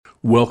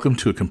Welcome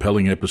to a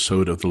compelling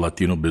episode of the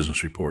Latino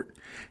Business Report.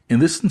 In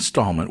this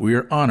installment, we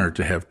are honored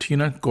to have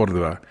Tina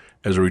Cordova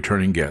as a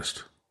returning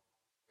guest.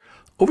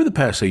 Over the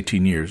past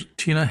 18 years,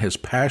 Tina has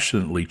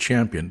passionately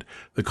championed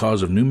the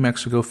cause of New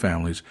Mexico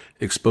families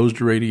exposed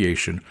to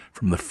radiation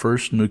from the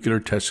first nuclear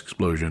test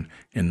explosion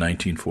in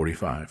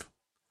 1945.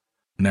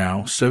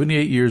 Now,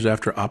 78 years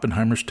after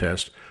Oppenheimer's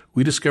test,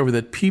 we discover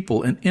that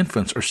people and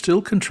infants are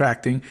still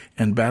contracting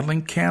and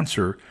battling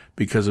cancer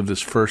because of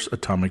this first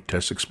atomic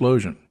test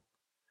explosion.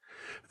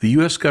 The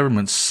U.S.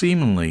 government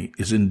seemingly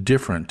is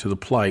indifferent to the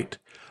plight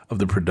of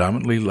the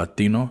predominantly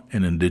Latino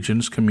and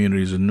indigenous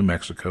communities in New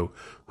Mexico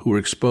who were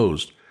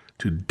exposed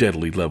to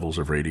deadly levels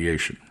of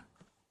radiation.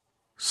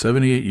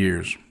 78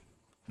 years,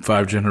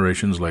 5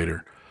 generations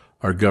later,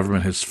 our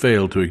government has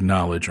failed to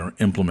acknowledge or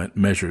implement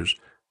measures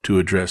to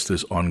address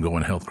this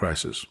ongoing health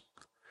crisis.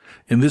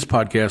 In this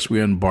podcast, we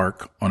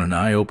embark on an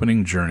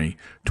eye-opening journey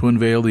to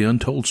unveil the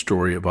untold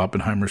story of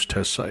Oppenheimer's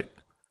test site.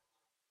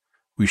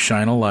 We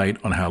shine a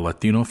light on how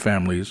Latino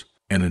families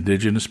and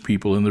indigenous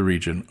people in the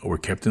region were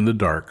kept in the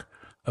dark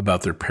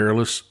about their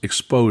perilous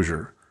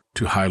exposure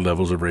to high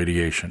levels of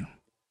radiation.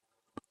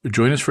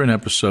 Join us for an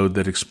episode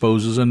that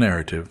exposes a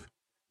narrative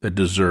that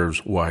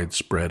deserves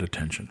widespread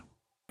attention.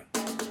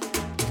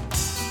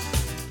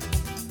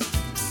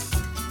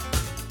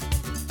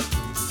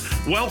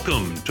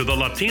 Welcome to the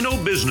Latino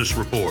Business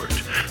Report.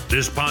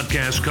 This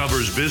podcast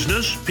covers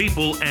business,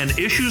 people, and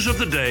issues of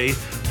the day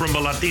from a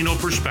Latino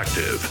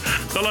perspective.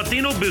 The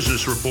Latino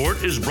Business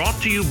Report is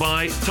brought to you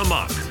by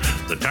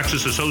TAMAC, the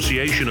Texas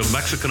Association of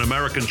Mexican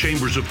American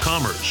Chambers of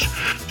Commerce.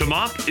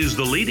 TAMAC is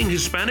the leading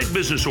Hispanic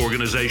business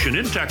organization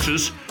in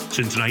Texas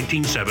since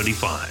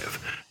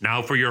 1975.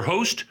 Now for your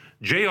host,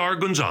 J.R.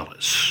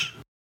 Gonzalez.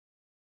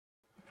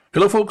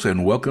 Hello, folks,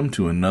 and welcome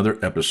to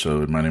another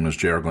episode. My name is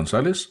J.R.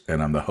 Gonzalez,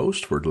 and I'm the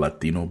host for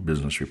Latino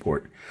Business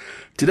Report.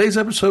 Today's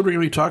episode, we're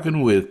going to be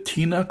talking with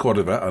Tina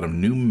Cordova out of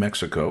New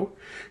Mexico.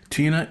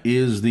 Tina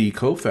is the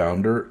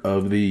co-founder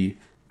of the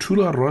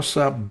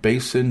Tularosa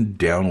Basin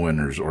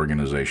Downwinders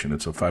organization.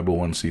 It's a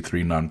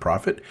 501c3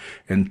 nonprofit.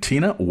 And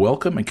Tina,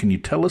 welcome, and can you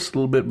tell us a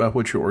little bit about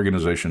what your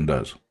organization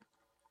does?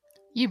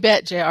 You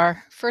bet,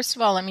 JR. First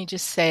of all, let me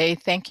just say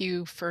thank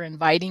you for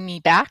inviting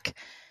me back.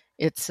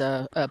 It's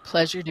a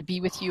pleasure to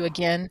be with you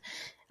again.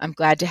 I'm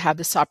glad to have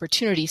this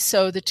opportunity.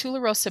 So the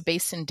Tularosa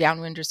Basin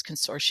Downwinders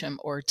Consortium,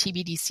 or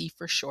TBDC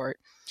for short,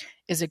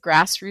 is a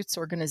grassroots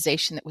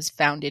organization that was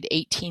founded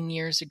 18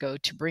 years ago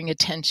to bring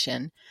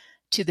attention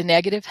to the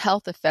negative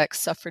health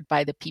effects suffered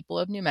by the people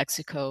of New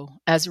Mexico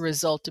as a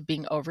result of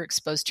being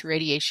overexposed to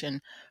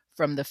radiation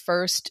from the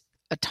first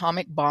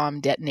atomic bomb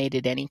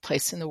detonated any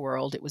place in the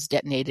world. It was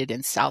detonated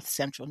in south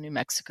central New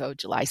Mexico,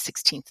 July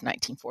 16th,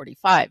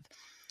 1945.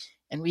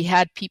 And we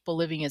had people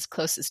living as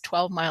close as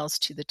 12 miles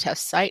to the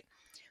test site,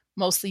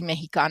 mostly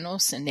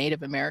Mexicanos and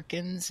Native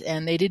Americans,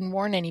 and they didn't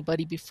warn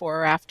anybody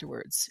before or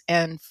afterwards.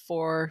 And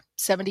for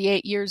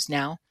 78 years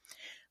now,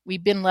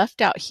 we've been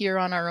left out here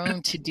on our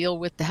own to deal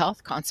with the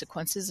health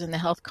consequences, and the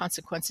health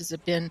consequences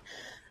have been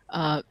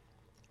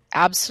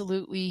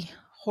absolutely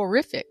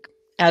horrific.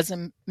 As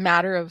a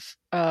matter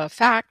of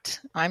fact,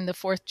 I'm the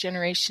 4th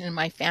generation in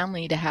my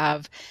family to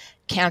have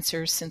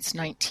cancer since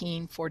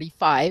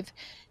 1945.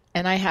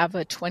 And I have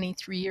a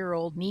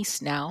 23-year-old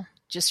niece now,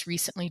 just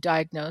recently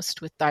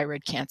diagnosed with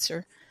thyroid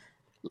cancer.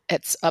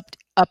 It's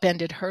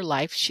upended her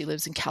life. She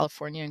lives in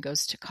California and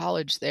goes to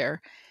college there.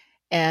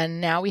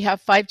 And now we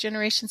have 5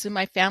 generations in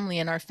my family,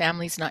 and our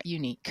family's not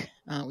unique.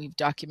 We've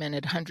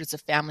documented hundreds of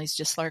families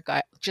just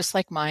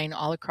like mine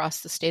all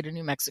across the state of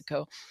New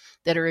Mexico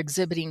that are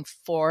exhibiting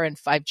 4 and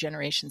 5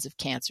 generations of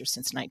cancer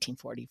since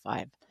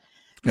 1945.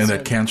 And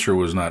that cancer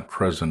was not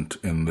present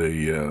in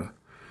the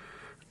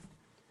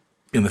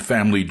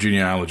family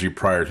genealogy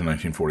prior to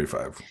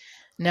 1945.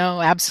 No,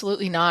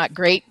 absolutely not.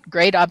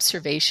 Great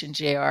observation,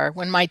 JR.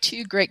 When my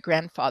 2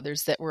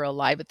 great-grandfathers that were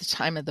alive at the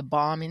time of the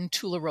bomb in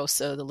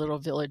Tularosa, the little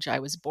village I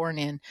was born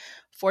in,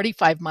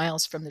 45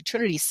 miles from the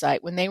Trinity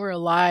site, when they were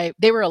alive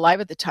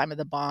at the time of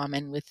the bomb,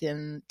 and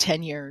within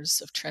 10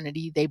 years of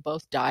Trinity, they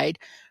both died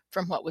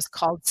from what was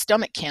called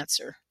stomach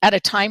cancer at a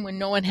time when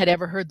no one had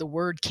ever heard the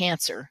word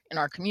cancer in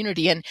our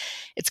community. And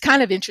it's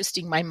kind of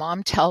interesting. My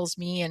mom tells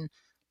me, and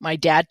my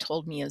dad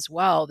told me as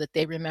well, that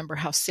they remember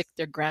how sick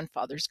their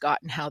grandfathers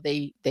got and how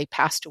they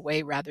passed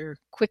away rather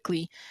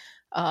quickly.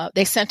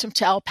 They sent them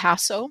to El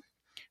Paso,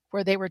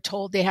 where they were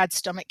told they had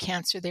stomach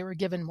cancer. They were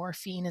given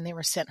morphine and they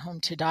were sent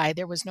home to die.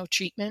 There was no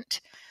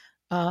treatment.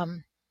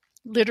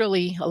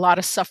 Literally a lot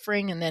of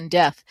suffering and then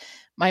death.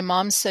 My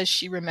mom says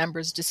she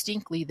remembers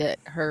distinctly that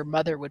her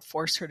mother would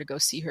force her to go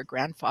see her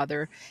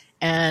grandfather.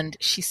 And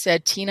she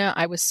said, Tina,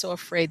 I was so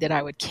afraid that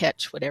I would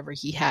catch whatever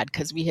he had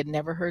because we had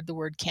never heard the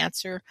word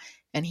cancer.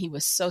 And he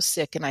was so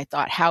sick. And I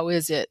thought, how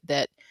is it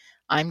that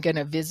I'm going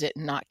to visit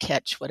and not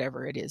catch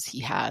whatever it is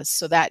he has?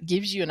 So that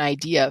gives you an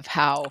idea of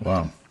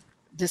how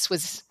this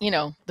was,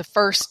 the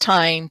first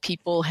time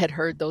people had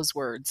heard those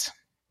words.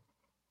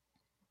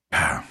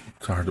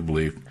 It's hard to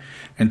believe.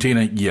 And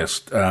Tina, yes,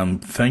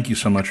 thank you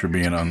so much for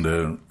being on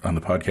the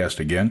podcast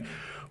again.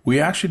 We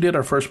actually did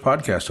our first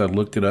podcast. I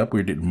looked it up.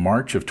 We did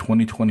March of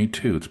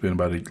 2022. It's been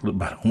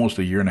about almost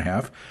a year and a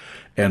half.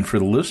 And for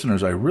the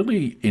listeners, I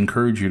really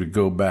encourage you to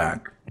go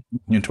back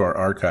into our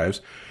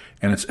archives,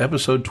 and it's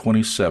episode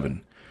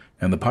 27.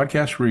 And the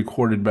podcast we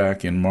recorded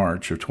back in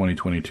March of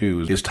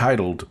 2022 is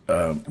titled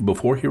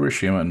Before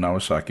Hiroshima and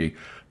Nagasaki,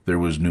 There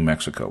Was New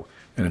Mexico.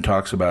 And it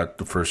talks about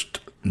the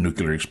first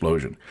nuclear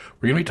explosion.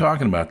 We're going to be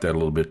talking about that a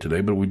little bit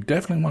today, but we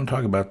definitely want to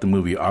talk about the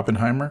movie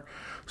Oppenheimer,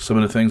 some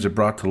of the things it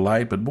brought to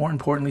light, but more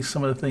importantly,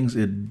 some of the things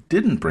it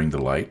didn't bring to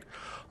light.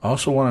 I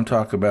also want to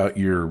talk about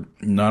your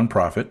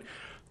nonprofit,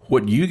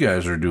 what you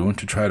guys are doing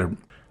to try to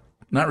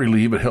not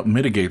relieve, but help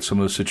mitigate some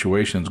of the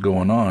situations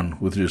going on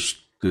with just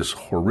this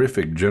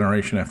horrific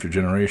generation after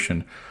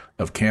generation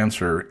of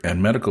cancer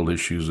and medical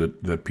issues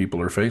that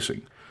people are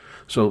facing.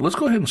 So let's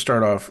go ahead and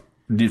start off.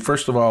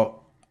 First of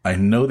all, I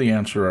know the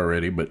answer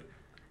already, but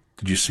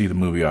did you see the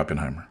movie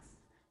Oppenheimer?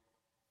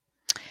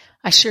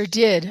 I sure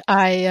did.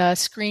 I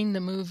screened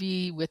the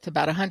movie with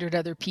about 100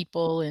 other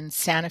people in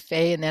Santa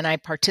Fe, and then I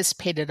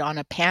participated on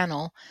a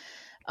panel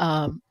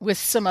with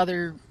some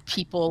other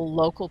people,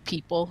 local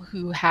people,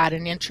 who had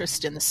an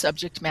interest in the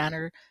subject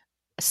matter.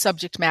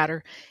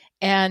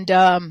 And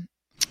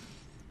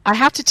I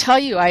have to tell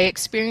you, I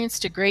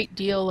experienced a great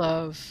deal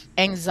of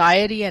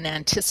anxiety and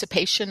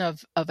anticipation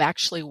of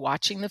actually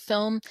watching the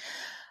film.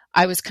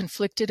 I was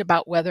conflicted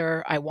about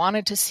whether I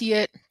wanted to see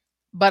it,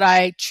 but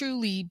I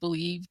truly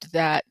believed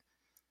that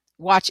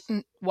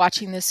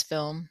watching this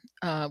film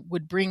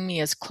would bring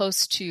me as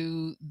close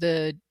to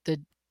the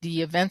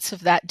events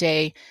of that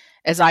day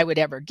as I would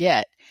ever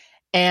get.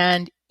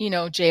 And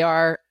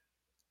JR,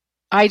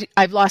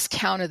 I've lost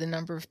count of the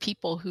number of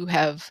people who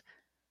have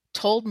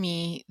told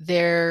me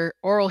their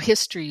oral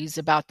histories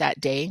about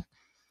that day,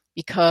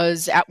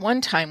 because at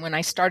one time when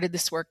I started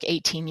this work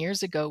 18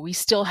 years ago, we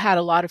still had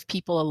a lot of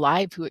people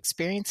alive who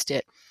experienced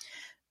it.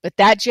 But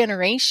that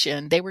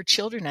generation, they were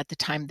children at the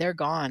time, they're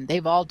gone.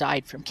 They've all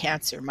died from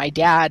cancer. My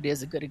dad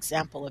is a good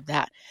example of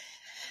that.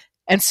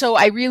 And so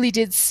I really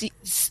did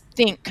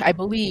I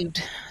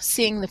believed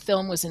seeing the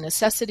film was a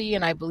necessity,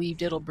 and I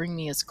believed it'll bring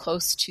me as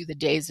close to the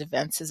day's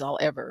events as I'll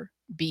ever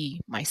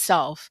be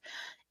myself.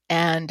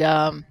 And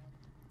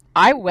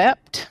I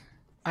wept.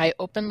 I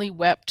openly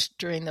wept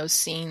during those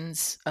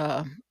scenes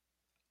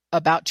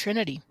about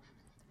Trinity.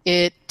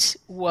 It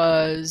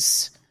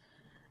was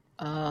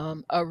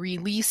a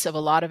release of a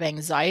lot of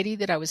anxiety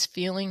that I was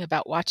feeling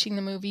about watching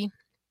the movie,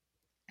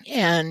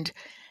 and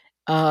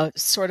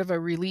sort of a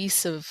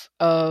release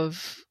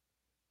of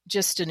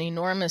just an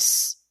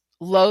enormous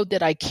load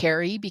that I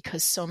carry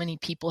because so many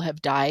people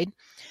have died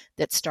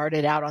that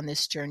started out on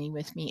this journey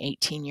with me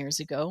 18 years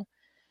ago.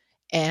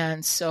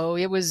 And so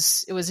it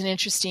was an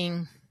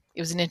interesting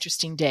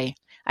day.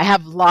 I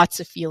have lots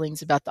of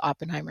feelings about the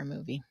Oppenheimer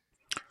movie.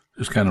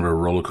 It's kind of a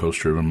roller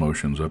coaster of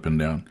emotions up and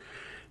down.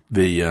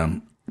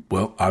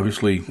 Well,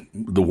 obviously,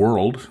 the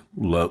world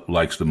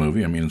likes the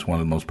movie. I mean, it's one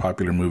of the most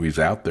popular movies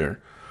out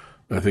there.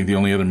 I think the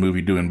only other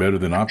movie doing better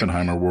than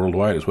Oppenheimer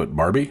worldwide is what,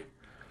 Barbie?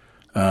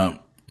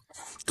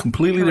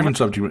 Completely different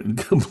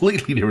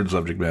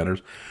subject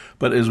matters.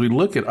 But as we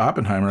look at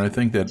Oppenheimer, I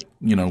think that,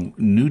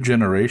 new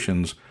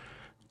generations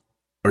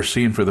are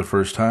seeing for the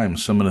first time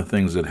some of the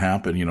things that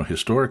happen,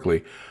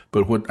 historically.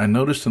 But what I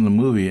noticed in the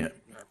movie, it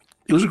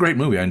was a great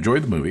movie. I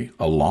enjoyed the movie,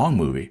 a long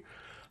movie.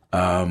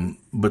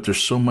 But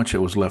there's so much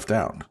that was left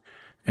out.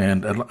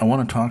 And I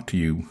want to talk to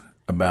you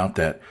about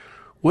that.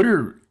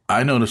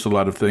 I noticed a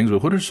lot of things,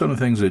 but what are some of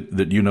the things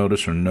that you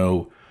notice or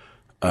know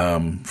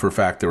for a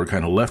fact that were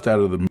kind of left out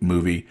of the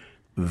movie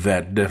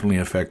that definitely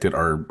affected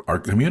our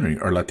community,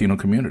 our Latino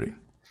community?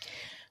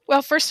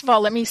 Well, first of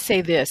all, let me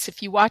say this.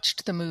 If you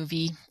watched the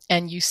movie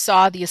and you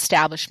saw the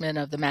establishment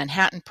of the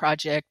Manhattan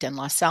Project and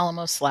Los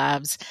Alamos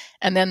Labs,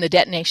 and then the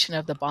detonation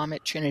of the bomb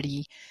at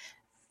Trinity,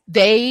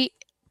 they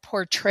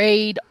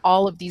portrayed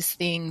all of these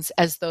things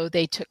as though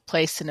they took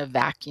place in a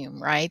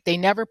vacuum, right? They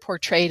never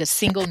portrayed a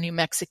single New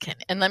Mexican.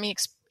 And let me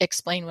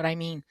explain what I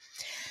mean.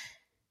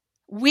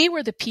 We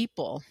were the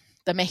people,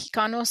 the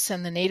Mexicanos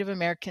and the Native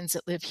Americans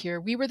that live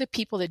here, we were the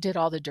people that did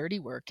all the dirty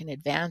work in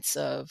advance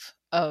of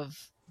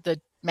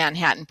the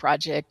Manhattan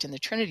Project and the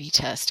Trinity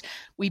test.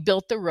 We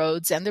built the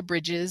roads and the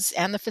bridges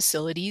and the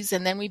facilities,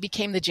 and then we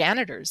became the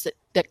janitors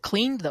that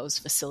cleaned those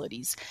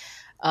facilities.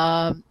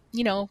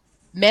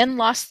 Men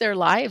lost their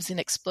lives in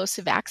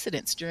explosive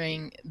accidents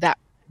during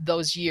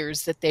those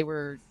years that they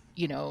were,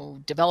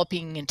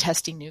 developing and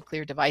testing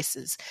nuclear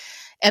devices.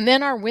 And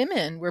then our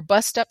women were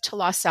bussed up to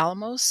Los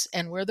Alamos,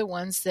 and we're the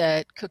ones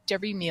that cooked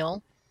every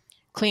meal,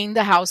 cleaned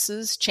the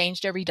houses,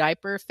 changed every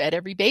diaper, fed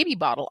every baby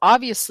bottle.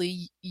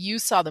 Obviously, you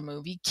saw the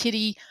movie.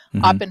 Kitty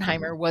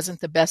Oppenheimer wasn't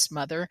the best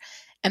mother,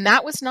 and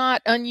that was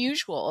not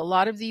unusual. A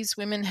lot of these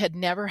women had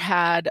never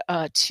had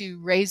to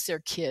raise their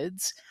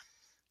kids.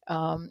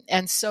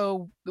 And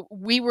so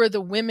we were the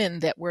women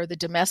that were the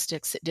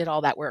domestics that did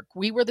all that work.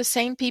 We were the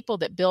same people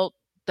that built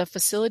the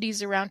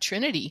facilities around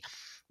Trinity.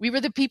 We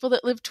were the people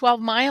that lived 12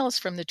 miles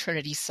from the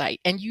Trinity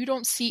site. And you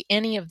don't see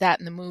any of that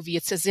in the movie.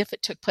 It's as if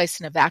it took place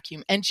in a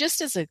vacuum. And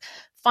just as a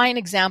fine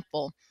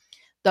example,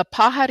 the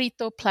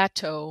Pajarito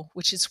Plateau,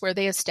 which is where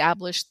they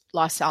established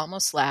Los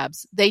Alamos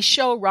Labs, they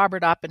show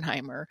Robert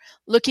Oppenheimer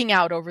looking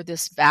out over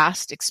this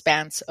vast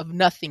expanse of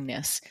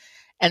nothingness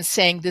and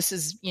saying, this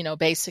is,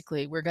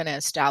 basically, we're going to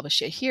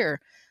establish it here.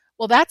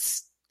 Well,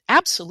 that's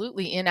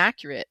absolutely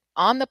inaccurate.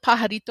 On the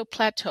Pajarito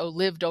Plateau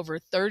lived over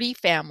 30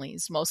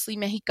 families, mostly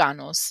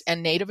Mexicanos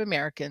and Native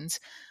Americans,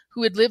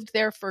 who had lived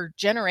there for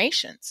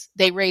generations.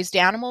 They raised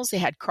animals, they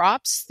had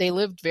crops, they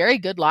lived very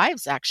good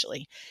lives,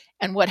 actually.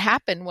 And what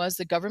happened was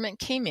the government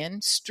came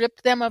in,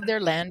 stripped them of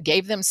their land,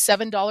 gave them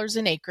 $7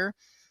 an acre,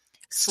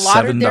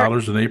 slaughtered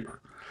 $7 an acre?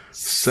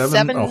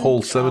 A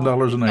whole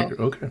 $7 an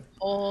acre. Okay.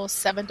 Whole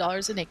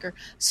 $7 an acre,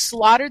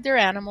 slaughtered their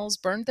animals,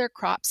 burned their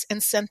crops,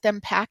 and sent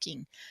them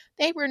packing.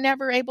 They were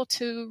never able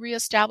to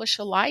reestablish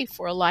a life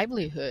or a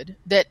livelihood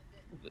that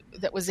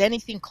was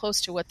anything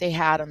close to what they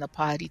had on the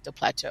Pajarito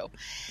Plateau.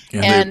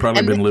 And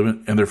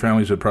their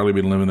families had probably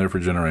been living there for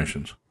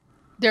generations.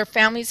 Their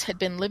families had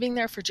been living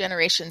there for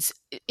generations.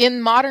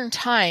 In modern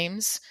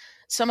times,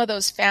 some of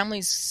those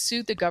families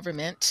sued the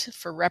government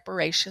for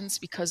reparations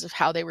because of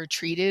how they were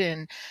treated.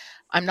 And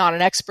I'm not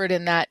an expert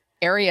in that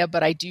area,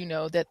 but I do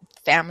know that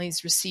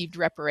families received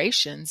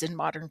reparations in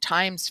modern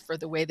times for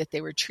the way that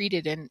they were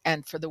treated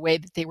and for the way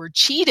that they were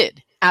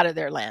cheated out of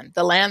their land,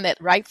 the land that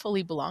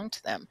rightfully belonged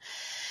to them.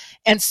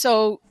 And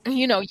so,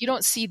 you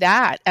don't see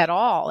that at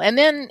all. And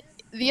then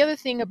the other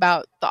thing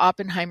about the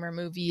Oppenheimer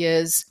movie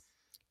is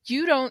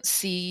you don't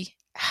see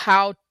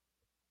how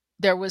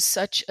there was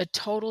such a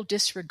total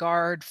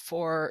disregard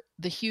for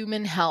the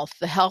human health,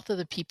 the health of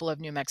the people of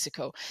New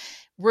Mexico.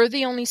 We're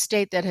the only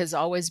state that has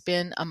always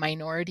been a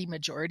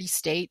minority-majority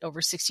state.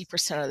 Over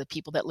 60% of the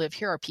people that live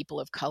here are people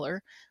of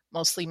color,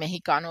 mostly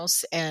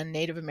Mexicanos and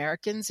Native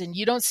Americans, and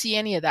you don't see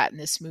any of that in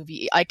this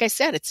movie. Like I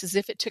said, it's as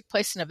if it took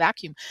place in a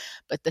vacuum.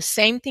 But the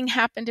same thing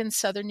happened in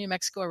southern New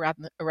Mexico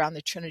around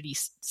the Trinity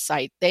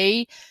site.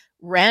 They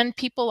ran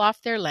people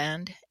off their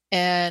land,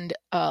 and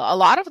a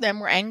lot of them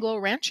were Anglo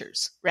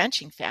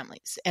ranching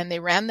families, and they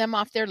ran them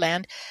off their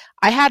land.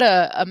 I had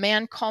a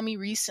man call me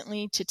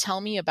recently to tell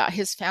me about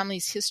his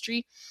family's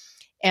history,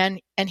 and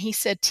he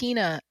said,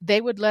 Tina, they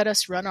would let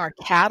us run our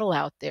cattle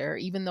out there,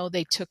 even though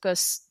they took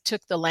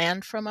the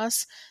land from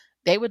us.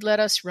 They would let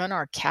us run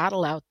our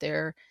cattle out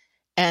there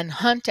and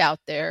hunt out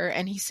there.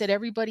 And he said,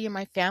 everybody in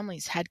my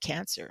family's had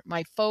cancer.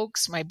 My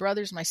folks, my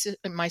brothers, my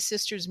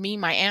sisters, me,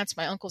 my aunts,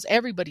 my uncles,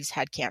 everybody's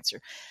had cancer.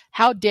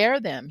 How dare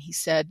them? He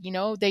said,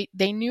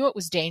 they knew it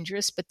was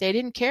dangerous, but they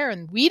didn't care.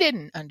 And we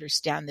didn't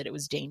understand that it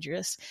was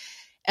dangerous.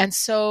 And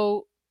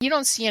so you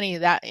don't see any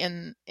of that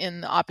in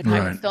the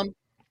Oppenheimer film.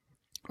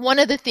 One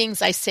of the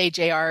things I say,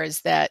 JR,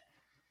 is that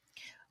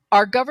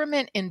our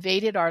government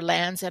invaded our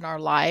lands and our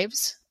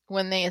lives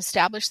when they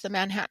established the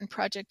Manhattan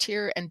Project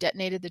here and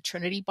detonated the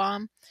Trinity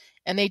bomb,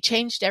 and they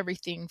changed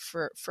everything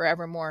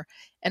forevermore.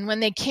 And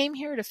when they came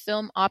here to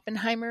film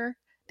Oppenheimer,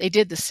 they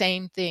did the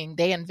same thing.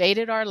 They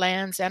invaded our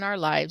lands and our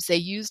lives. They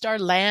used our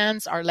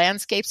lands, our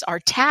landscapes, our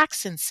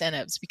tax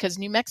incentives, because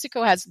New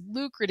Mexico has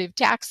lucrative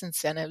tax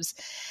incentives.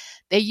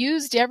 They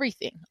used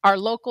everything, our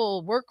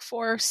local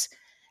workforce.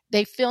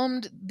 They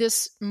filmed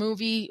this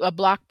movie, a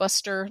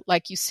blockbuster,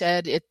 like you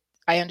said.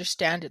 I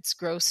understand it's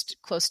grossed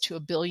close to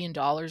 $1 billion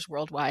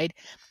worldwide.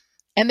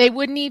 And they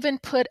wouldn't even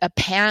put a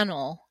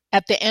panel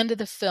at the end of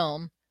the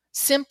film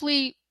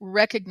simply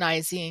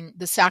recognizing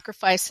the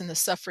sacrifice and the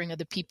suffering of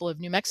the people of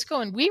New Mexico.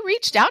 And we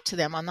reached out to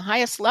them on the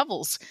highest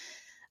levels.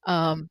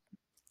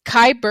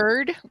 Kai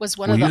Bird was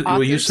one of the authors.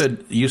 Well, you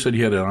said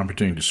you had an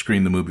opportunity to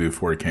screen the movie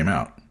before it came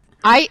out.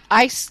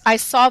 I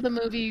saw the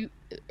movie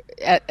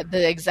at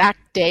the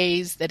exact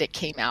days that it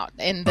came out,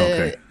 and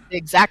the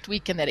exact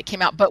weekend that it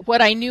came out. But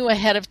what I knew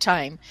ahead of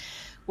time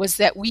was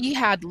that we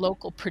had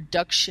local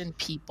production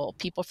people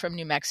from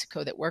New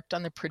Mexico that worked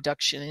on the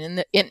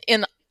production,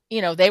 and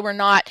they were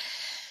not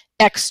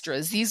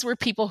extras. These were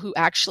people who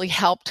actually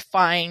helped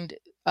find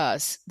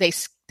us.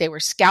 They were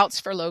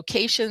scouts for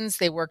locations.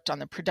 They worked on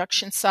the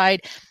production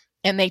side,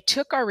 and they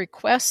took our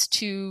requests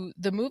to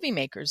the movie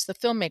makers, the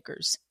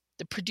filmmakers,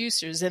 the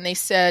producers, and they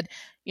said,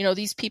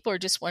 these people are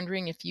just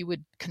wondering if you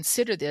would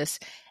consider this.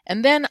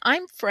 And then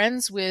I'm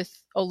friends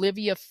with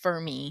Olivia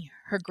Fermi.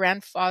 Her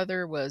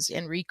grandfather was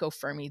Enrico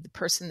Fermi, the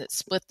person that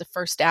split the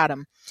first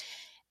atom.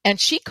 And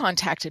she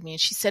contacted me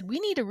and she said, we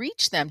need to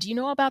reach them. Do you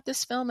know about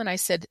this film? And I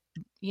said,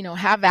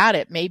 have at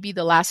it. Maybe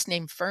the last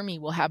name Fermi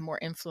will have more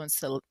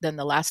influence than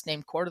the last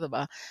name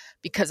Cordova,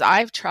 because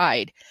I've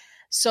tried.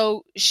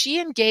 So she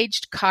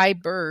engaged Kai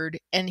Bird,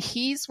 and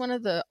he's one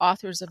of the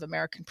authors of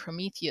American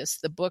Prometheus,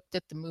 the book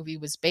that the movie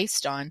was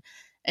based on.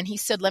 And he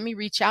said, let me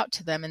reach out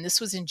to them. And this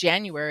was in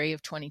January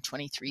of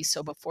 2023,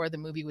 so before the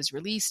movie was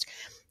released.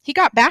 He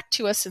got back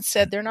to us and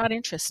said they're not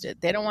interested.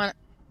 They don't want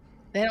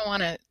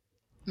to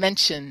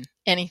mention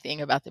anything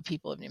about the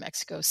people of New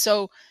Mexico.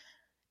 So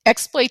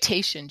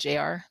exploitation,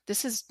 JR.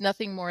 This is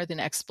nothing more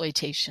than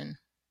exploitation.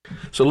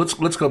 So let's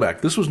go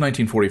back. This was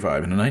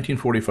 1945. And in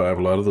 1945,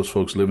 a lot of those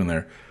folks living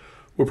there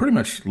were pretty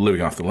much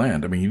living off the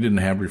land. I mean, you didn't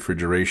have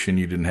refrigeration.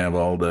 You didn't have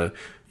all the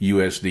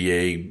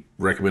USDA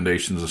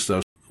recommendations and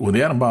stuff. when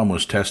the atom bomb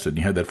was tested, and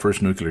you had that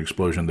first nuclear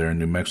explosion there in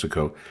New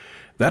Mexico,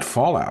 that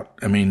fallout,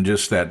 I mean,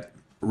 just that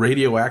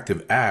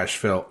radioactive ash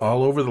fell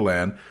all over the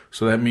land.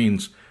 So that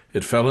means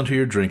it fell into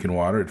your drinking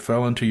water, it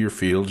fell into your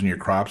fields and your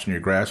crops and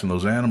your grass, and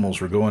those animals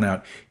were going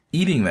out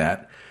eating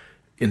that,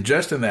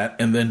 ingesting that,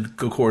 and then,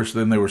 of course,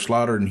 then they were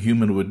slaughtered and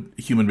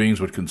human beings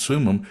would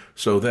consume them.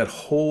 So that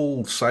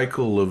whole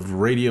cycle of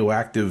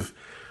radioactive,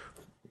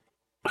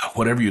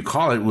 whatever you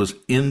call it, was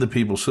in the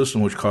people's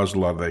system, which caused a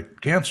lot of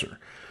that cancer.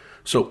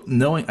 So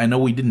I know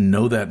we didn't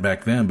know that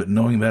back then, but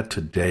knowing that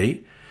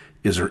today,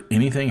 is there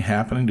anything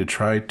happening to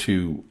try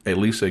to at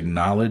least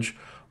acknowledge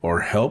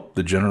or help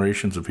the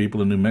generations of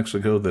people in New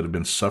Mexico that have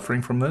been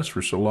suffering from this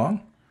for so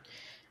long?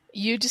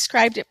 You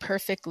described it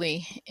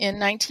perfectly. In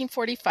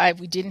 1945,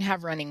 we didn't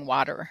have running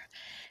water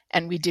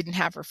and we didn't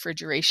have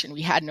refrigeration.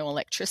 We had no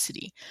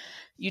electricity.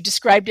 You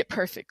described it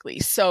perfectly.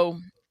 So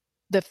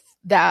the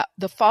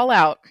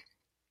fallout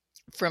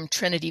from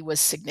Trinity was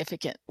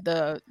significant.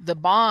 The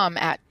bomb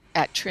at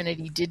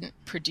Trinity didn't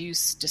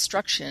produce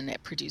destruction.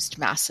 It produced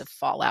massive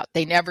fallout.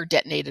 They never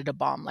detonated a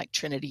bomb like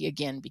Trinity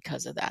again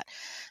because of that.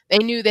 They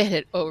knew they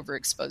had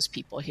overexposed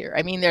people here.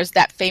 I mean, there's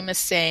that famous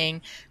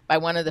saying by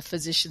one of the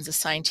physicians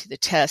assigned to the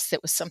test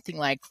that was something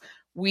like,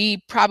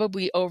 we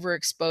probably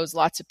overexposed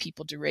lots of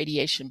people to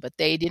radiation, but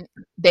they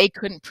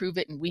couldn't prove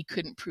it and we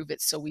couldn't prove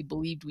it. So we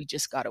believed we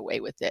just got away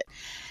with it.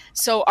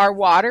 So our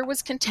water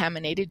was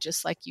contaminated,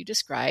 just like you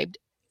described.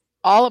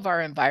 All of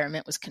our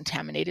environment was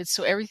contaminated.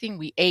 So everything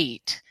we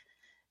ate,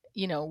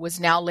 was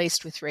now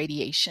laced with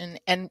radiation.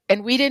 And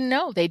we didn't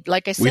know.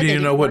 Like I said, we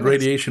didn't know what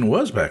radiation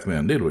was back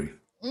then, did we?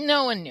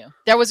 No one knew.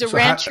 There was a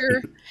rancher,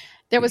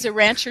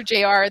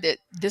 JR, that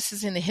this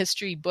is in the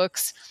history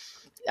books.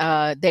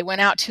 They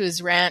went out to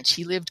his ranch.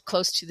 He lived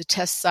close to the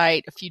test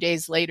site. A few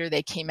days later,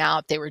 they came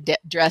out. They were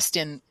dressed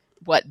in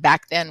what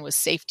back then was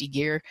safety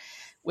gear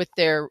with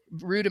their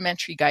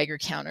rudimentary Geiger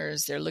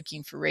counters. They're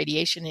looking for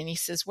radiation. And he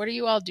says, "What are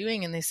you all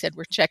doing?" And they said,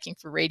 "We're checking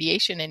for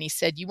radiation." And he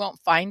said, "You won't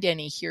find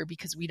any here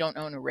because we don't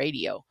own a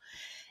radio."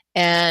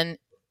 And,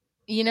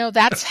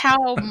 that's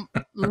how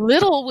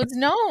little was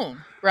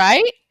known,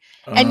 right?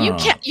 And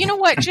you know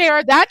what,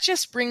 JR, that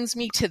just brings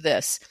me to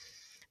this.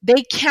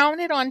 They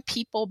counted on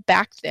people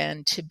back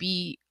then to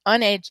be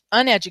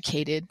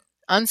uneducated,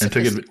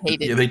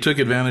 unsophisticated. They took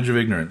advantage of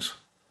ignorance.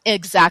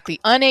 Exactly.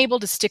 Unable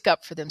to stick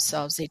up for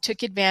themselves. They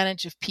took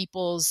advantage of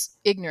people's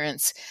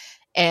ignorance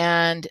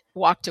and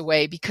walked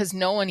away because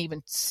no one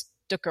even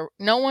stuck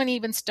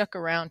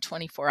around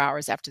 24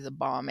 hours after the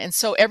bomb. And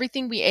so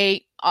everything we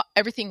ate,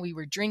 everything we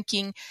were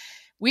drinking,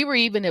 we were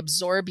even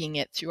absorbing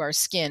it through our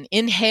skin,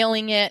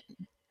 inhaling it.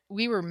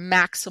 We were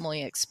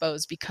maximally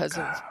exposed because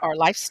of our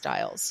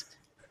lifestyles.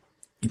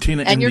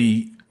 Tina,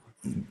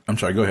 I'm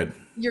sorry, go ahead.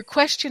 Your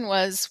question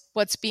was,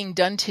 what's being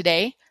done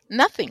today?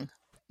 Nothing.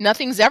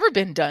 Nothing's ever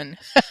been done.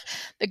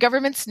 The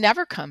government's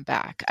never come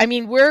back. I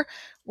mean, we're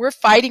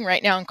fighting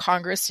right now in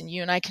Congress, and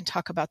you and I can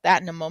talk about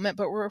that in a moment,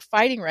 but we're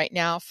fighting right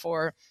now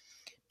for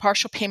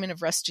partial payment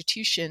of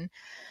restitution.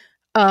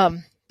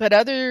 But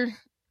other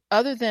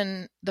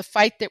than the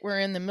fight that we're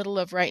in the middle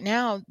of right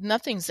now,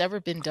 nothing's ever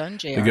been done,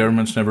 JR. The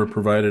government's never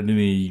provided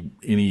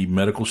any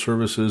medical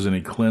services, any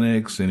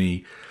clinics,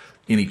 any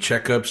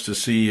checkups to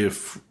see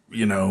if,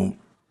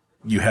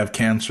 you have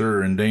cancer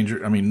or in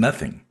danger. I mean,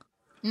 nothing.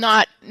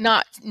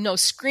 No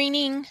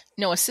screening,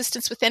 no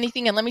assistance with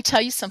anything. And let me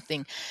tell you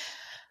something.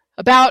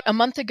 About a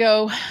month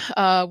ago,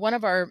 one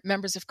of our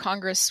members of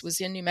Congress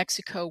was in New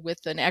Mexico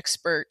with an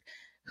expert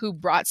who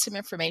brought some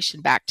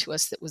information back to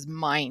us that was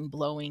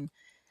mind-blowing.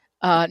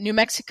 New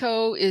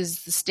Mexico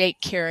is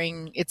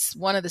it's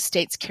one of the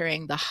states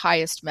carrying the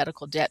highest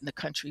medical debt in the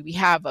country. We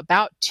have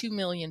about 2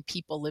 million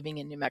people living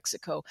in New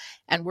Mexico,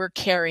 and we're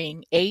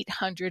carrying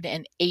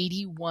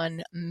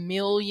 $881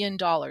 million,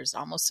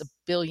 almost $1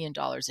 billion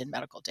in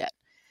medical debt.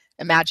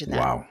 Imagine that.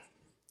 Wow.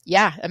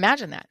 Yeah,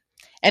 imagine that.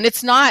 And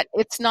it's not,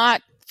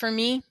 for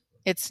me,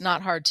 it's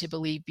not hard to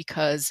believe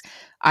because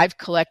I've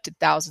collected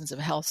thousands of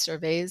health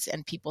surveys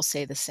and people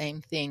say the same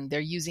thing.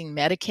 They're using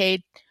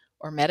Medicaid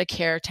or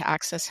Medicare to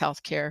access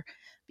health care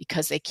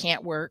because they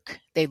can't work,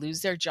 they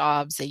lose their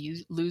jobs,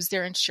 they lose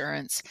their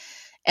insurance,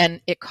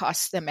 and it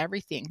costs them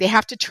everything. They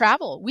have to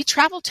travel. We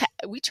travel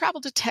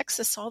to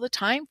Texas all the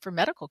time for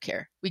medical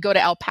care. We go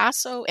to El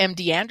Paso,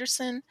 MD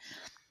Anderson.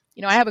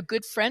 I have a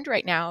good friend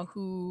right now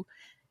who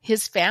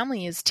his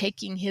family is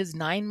taking his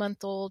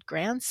 9-month-old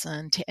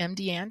grandson to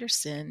MD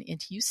Anderson in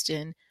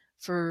Houston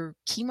for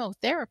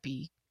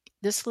chemotherapy.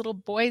 This little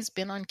boy's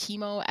been on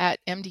chemo at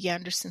MD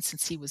Anderson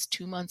since he was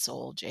 2 months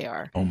old,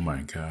 JR. Oh,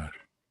 my God.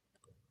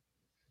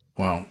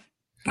 Wow.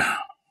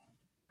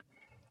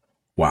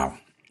 Wow.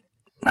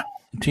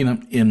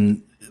 Tina,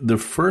 in the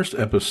first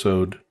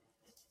episode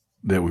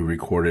that we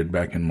recorded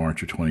back in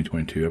March of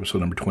 2022, episode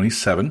number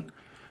 27,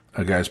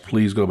 guys,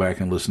 please go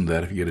back and listen to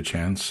that if you get a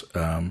chance.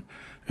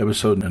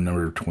 Episode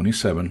number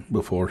 27,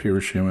 before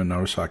Hiroshima and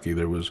Nagasaki,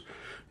 there was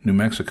New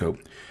Mexico.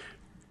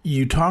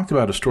 You talked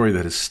about a story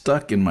that is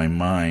stuck in my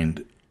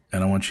mind,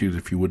 and I want you,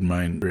 if you wouldn't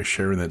mind,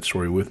 sharing that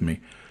story with me,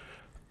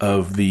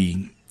 of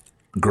the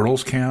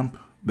girls' camp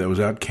that was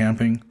out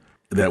camping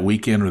that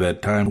weekend or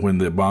that time when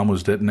the bomb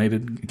was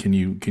detonated? Can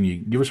you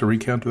give us a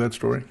recount of that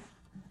story?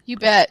 You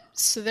bet.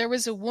 So there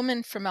was a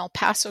woman from El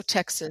Paso,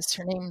 Texas.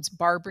 Her name's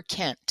Barbara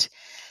Kent.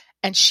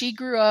 And she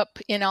grew up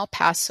in El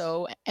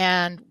Paso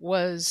and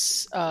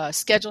was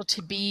scheduled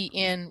to be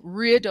in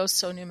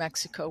Ruidoso, New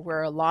Mexico,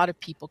 where a lot of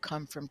people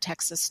come from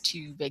Texas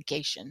to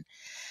vacation.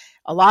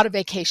 A lot of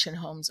vacation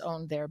homes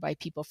owned there by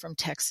people from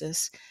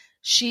Texas.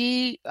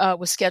 She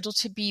was scheduled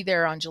to be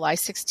there on July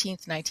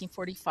 16th,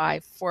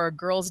 1945, for a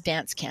girls'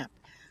 dance camp.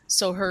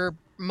 So her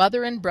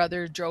mother and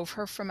brother drove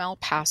her from El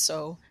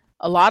Paso.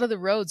 A lot of the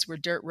roads were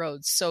dirt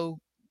roads. So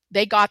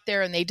they got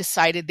there and they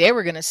decided they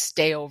were going to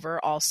stay over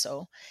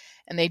also.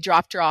 And they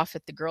dropped her off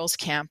at the girls'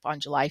 camp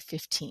on July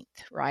 15th,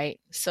 right?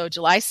 So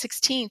July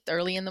 16th,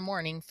 early in the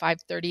morning,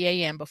 5:30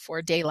 a.m.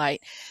 before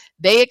daylight,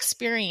 they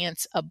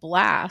experience a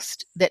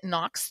blast that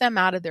knocks them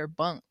out of their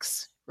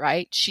bunks,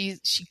 right? She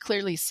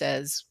clearly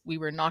says, we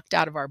were knocked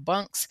out of our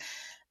bunks.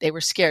 They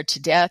were scared to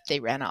death.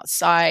 They ran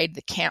outside.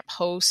 The camp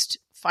host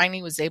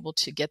finally was able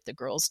to get the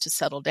girls to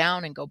settle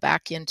down and go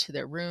back into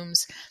their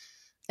rooms.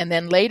 And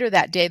then later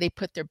that day, they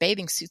put their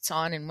bathing suits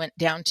on and went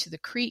down to the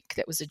creek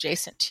that was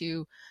adjacent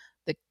to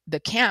the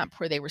camp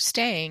where they were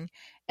staying,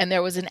 and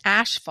there was an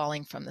ash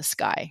falling from the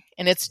sky.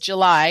 And it's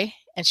July,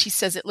 and she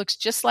says it looks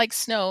just like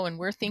snow, and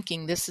we're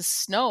thinking this is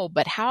snow,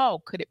 but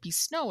how could it be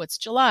snow? It's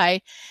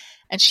July.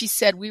 And she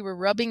said we were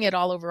rubbing it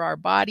all over our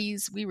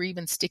bodies. We were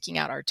even sticking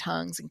out our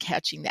tongues and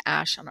catching the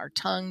ash on our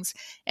tongues,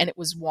 and it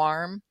was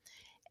warm.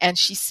 And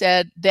she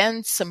said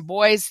then some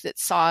boys that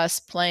saw us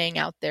playing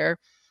out there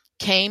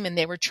came, and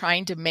they were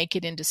trying to make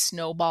it into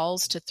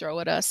snowballs to throw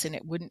at us, and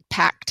it wouldn't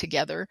pack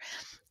together.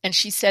 And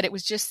she said it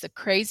was just the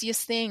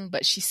craziest thing.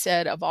 But she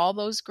said, of all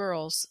those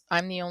girls,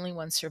 I'm the only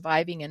one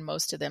surviving, and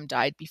most of them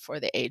died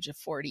before the age of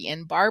 40.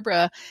 And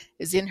Barbara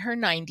is in her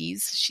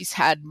 90s. She's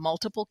had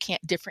multiple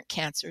different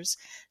cancers.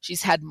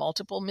 She's had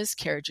multiple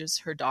miscarriages.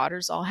 Her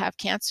daughters all have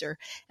cancer.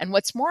 And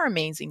what's more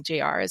amazing,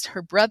 JR, is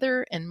her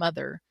brother and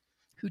mother,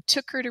 who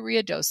took her to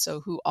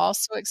Ruidoso, who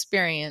also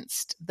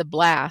experienced the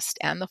blast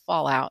and the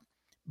fallout,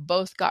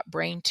 both got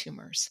brain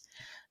tumors.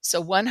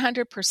 So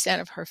 100%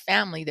 of her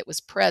family that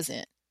was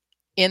present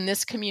in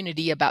this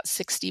community about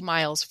 60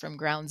 miles from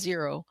ground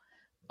zero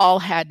all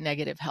had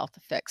negative health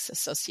effects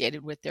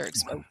associated with their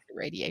exposure to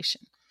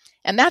radiation.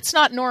 And that's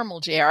not normal,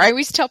 JR. I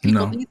always tell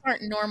people No. these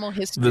aren't normal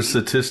histories. The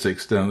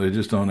statistics they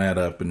just don't add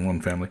up in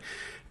one family.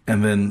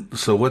 And then,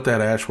 so what that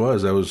ash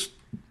was, that was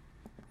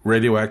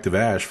radioactive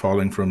ash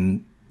falling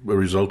from a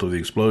result of the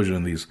explosion.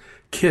 And these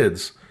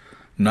kids,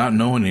 not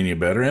knowing any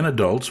better, and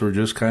adults were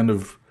just kind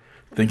of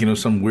thinking of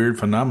some weird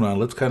phenomenon.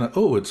 Let's kind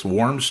of, it's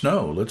warm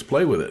snow. Let's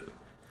play with it.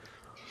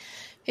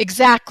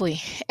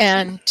 Exactly,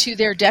 and to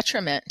their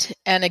detriment.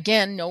 And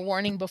again, no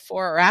warning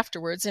before or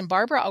afterwards. And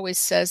Barbara always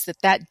says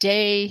that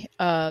day,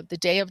 the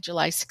day of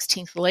July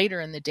 16th, later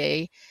in the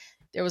day,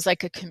 there was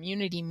like a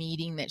community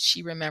meeting that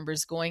she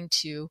remembers going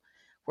to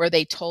where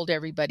they told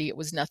everybody it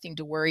was nothing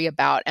to worry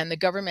about. And the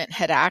government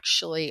had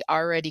actually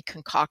already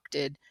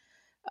concocted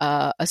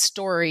a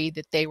story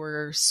that they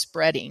were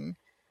spreading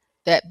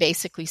that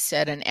basically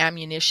said an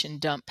ammunition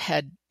dump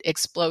had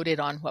exploded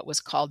on what was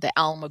called the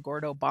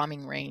Alamogordo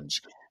bombing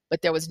range.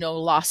 But there was no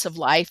loss of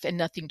life and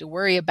nothing to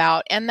worry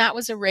about. And that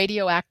was a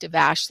radioactive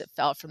ash that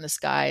fell from the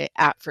sky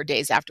for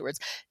days afterwards.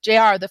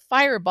 JR, the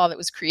fireball that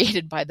was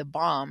created by the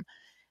bomb,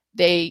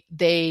 they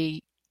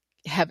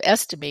have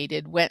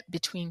estimated went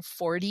between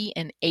 40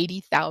 and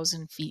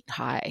 80,000 feet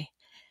high.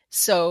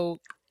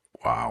 So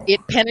wow.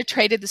 It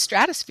penetrated the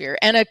stratosphere.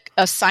 And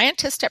a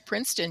scientist at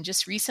Princeton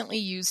just recently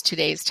used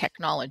today's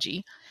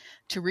technology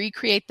to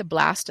recreate the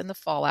blast and the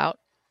fallout.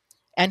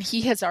 And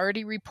he has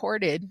already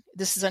reported,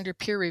 this is under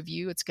peer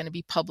review, it's going to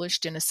be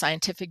published in a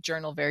scientific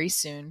journal very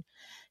soon.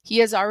 He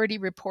has already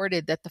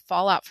reported that the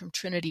fallout from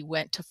Trinity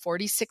went to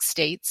 46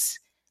 states,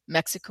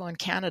 Mexico, and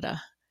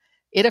Canada.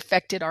 It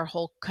affected our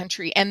whole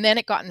country. And then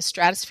it got in the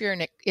stratosphere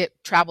and it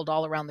traveled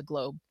all around the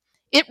globe.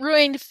 It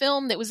ruined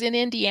film that was in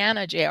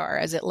Indiana, JR,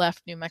 as it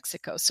left New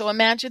Mexico. So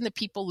imagine the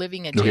people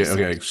living adjacent.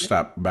 Okay,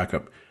 stop, back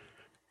up.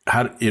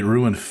 How did it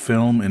ruin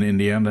film in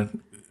Indiana?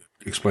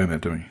 Explain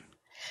that to me.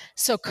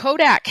 So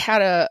Kodak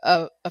had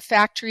a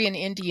factory in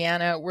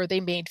Indiana where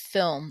they made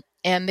film,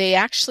 and they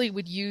actually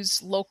would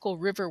use local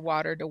river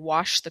water to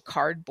wash the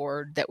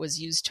cardboard that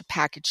was used to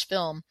package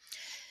film.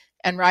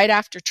 And right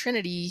after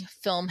Trinity,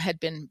 film had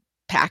been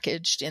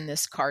packaged in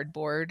this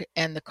cardboard,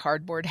 and the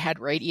cardboard had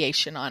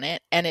radiation on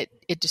it, and it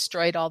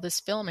destroyed all this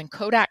film. And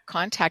Kodak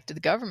contacted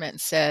the government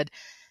and said,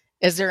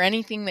 is there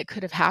anything that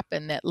could have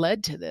happened that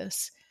led to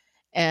this?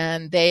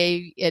 And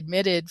they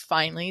admitted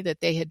finally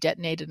that they had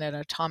detonated an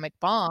atomic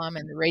bomb,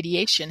 and the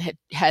radiation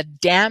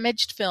had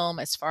damaged film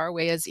as far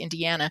away as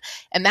Indiana.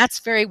 And that's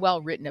very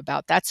well written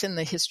about. That's in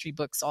the history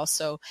books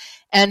also.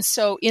 And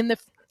so in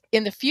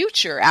the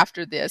future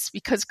after this,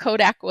 because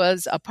Kodak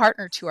was a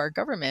partner to our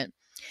government,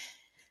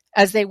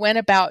 as they went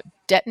about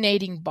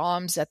detonating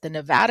bombs at the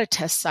Nevada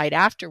test site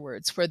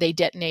afterwards, where they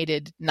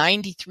detonated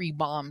 93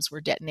 bombs were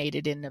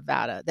detonated in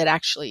Nevada that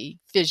actually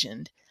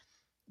fissioned,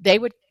 they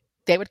would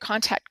they would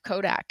contact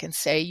Kodak and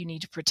say, you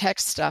need to protect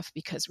stuff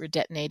because we're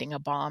detonating a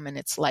bomb and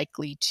it's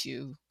likely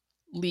to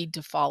lead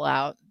to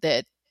fallout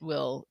that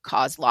will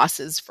cause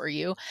losses for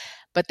you.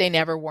 But they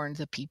never warned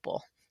the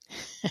people.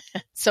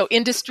 So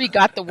industry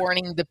got the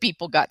warning, the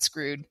people got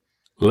screwed.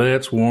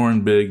 Let's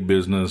warn big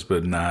business,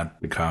 but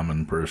not the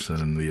common person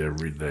and the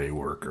everyday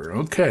worker.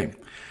 Okay.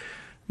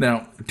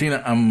 Now,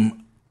 Tina,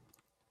 I'm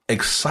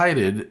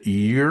excited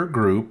your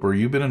group or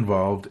you've been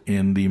involved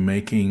in the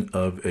making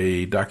of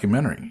a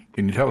documentary.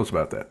 Can you tell us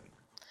about that?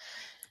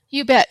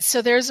 You bet.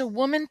 So there's a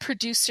woman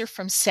producer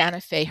from Santa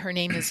Fe. Her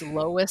name is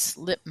Lois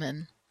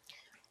Lippman.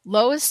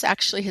 Lois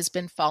actually has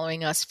been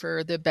following us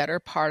for the better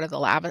part of the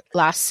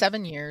last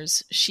 7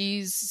 years.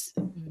 She's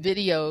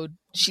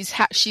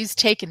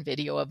taken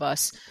video of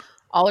us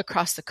all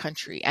across the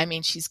country. I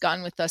mean, she's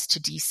gone with us to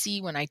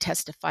DC when I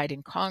testified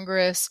in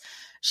Congress.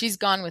 She's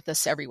gone with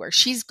us everywhere.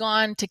 She's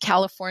gone to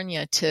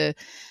California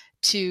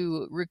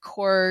to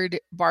record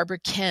Barbara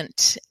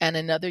Kent and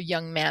another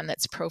young man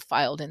that's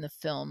profiled in the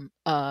film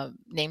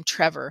named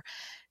Trevor.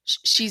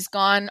 She's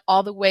gone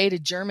all the way to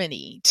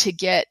Germany to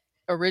get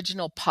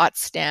original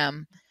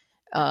Potsdam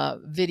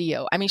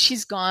video. I mean,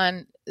 she's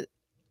gone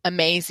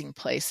amazing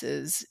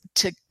places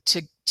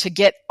to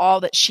get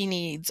all that she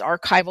needs,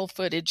 archival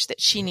footage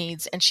that she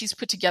needs, and she's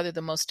put together the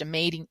most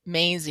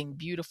amazing,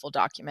 beautiful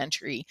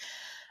documentary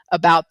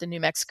about the New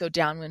Mexico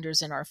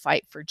Downwinders and our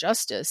fight for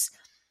justice.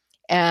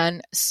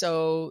 And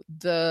so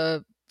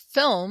the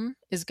film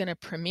is going to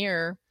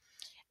premiere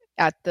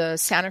at the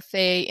Santa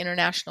Fe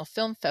International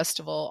Film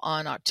Festival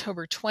on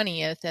October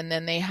 20th. And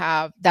then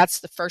that's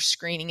the first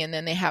screening. And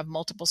then they have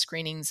multiple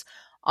screenings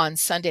on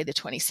Sunday, the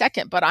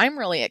 22nd. But I'm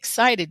really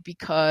excited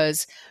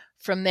because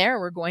from there,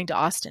 we're going to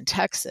Austin,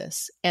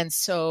 Texas. And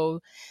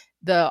so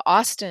the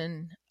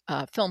Austin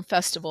Film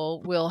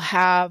Festival will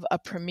have a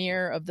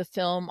premiere of the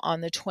film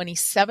on the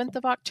 27th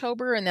of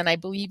October. And then I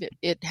believe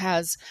it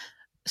has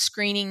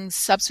screenings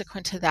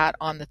subsequent to that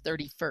on the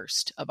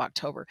 31st of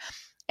October.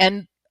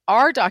 And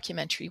our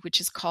documentary,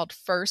 which is called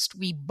First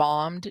We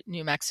Bombed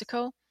New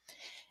Mexico,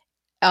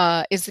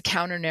 is the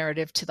counter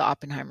narrative to the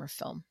Oppenheimer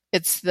film.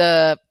 It's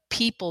the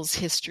people's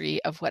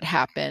history of what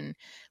happened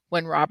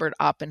when Robert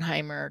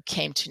Oppenheimer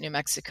came to New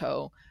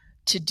Mexico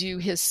to do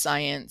his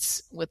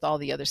science with all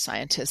the other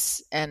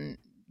scientists and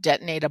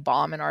detonate a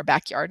bomb in our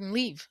backyard and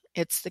leave.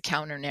 It's the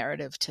counter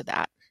narrative to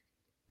that.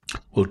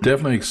 Well,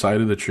 definitely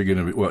excited that you're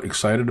going to be,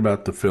 excited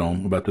about the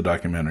film, about the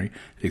documentary,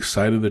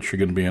 excited that you're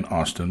going to be in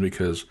Austin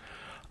because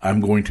I'm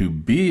going to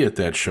be at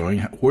that showing.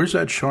 Where's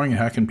that showing?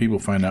 How can people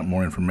find out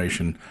more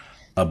information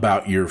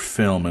about your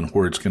film and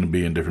where it's going to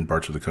be in different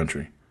parts of the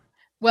country?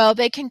 Well,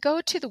 they can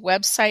go to the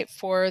website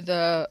for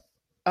the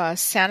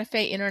Santa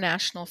Fe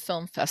International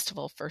Film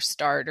Festival for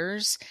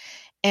starters.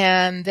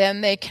 And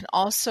then they can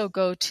also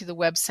go to the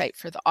website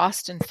for the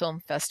Austin Film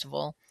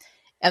Festival.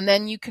 And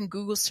then you can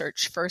Google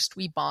search First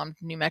We Bombed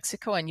New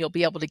Mexico, and you'll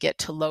be able to get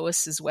to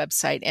Lois's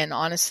website. And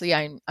honestly,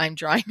 I'm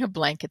drawing a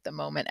blank at the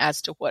moment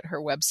as to what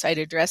her website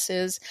address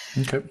is.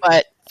 Okay.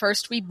 But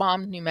First We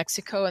Bombed New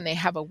Mexico, and they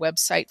have a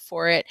website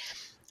for it.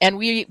 And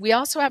we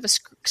also have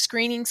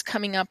screenings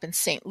coming up in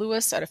St.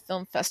 Louis at a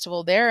film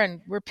festival there,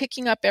 and we're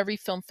picking up every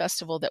film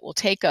festival that will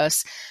take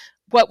us.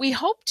 What we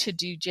hope to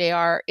do,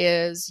 JR,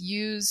 is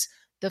use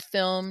the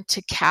film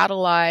to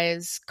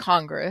catalyze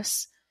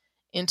Congress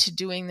into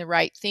doing the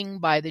right thing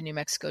by the New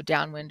Mexico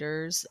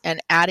Downwinders and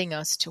adding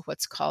us to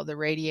what's called the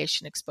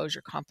Radiation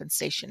Exposure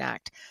Compensation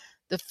Act.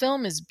 The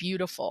film is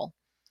beautiful.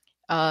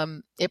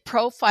 It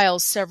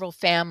profiles several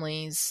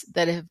families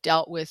that have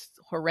dealt with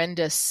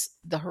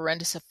the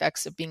horrendous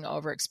effects of being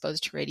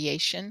overexposed to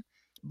radiation.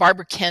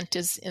 Barbara Kent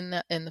is in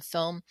the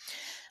film,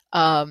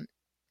 and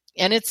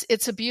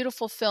it's a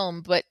beautiful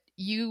film. But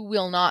you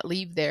will not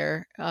leave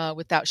there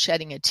without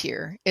shedding a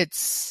tear.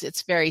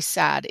 It's very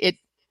sad.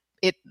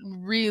 It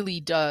really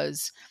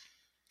does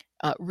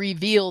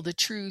reveal the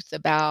truth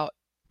about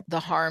the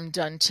harm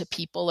done to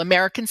people,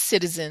 American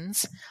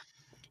citizens,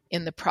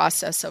 in the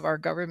process of our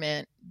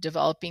government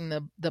developing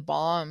the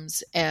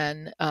bombs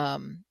and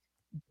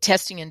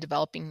testing and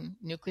developing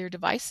nuclear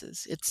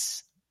devices.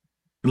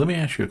 Let me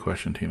ask you a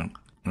question, Tina.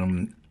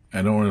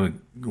 I don't really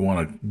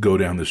want to go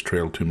down this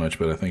trail too much,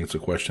 but I think it's a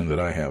question that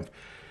I have,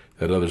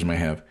 that others may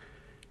have.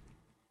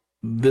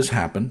 This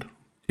happened.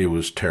 It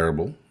was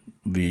terrible.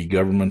 The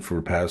government for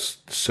the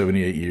past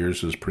 78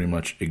 years has pretty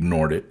much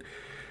ignored it.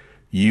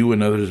 You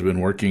and others have been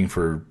working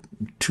for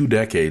 2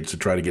 decades to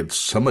try to get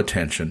some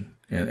attention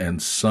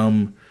and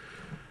some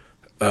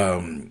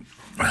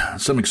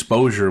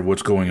exposure of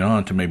what's going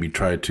on to maybe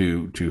try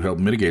to help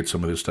mitigate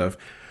some of this stuff.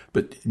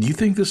 But do you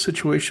think the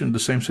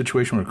same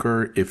situation would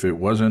occur if it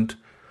wasn't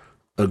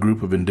a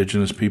group of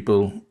indigenous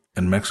people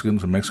and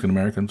Mexicans and Mexican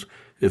Americans?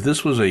 If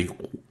this was a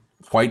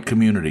white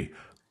community,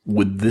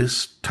 would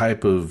this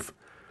type of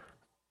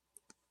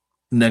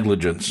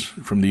negligence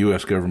from the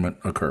U.S. government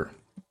occur?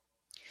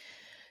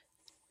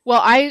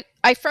 Well,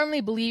 I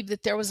firmly believe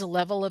that there was a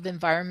level of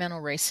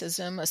environmental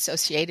racism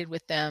associated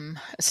with them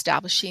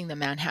establishing the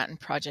Manhattan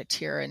Project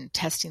here and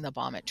testing the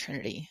bomb at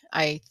Trinity.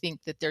 I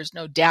think that there's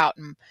no doubt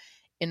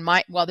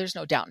there's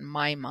no doubt in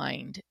my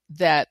mind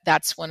that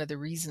that's one of the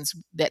reasons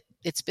that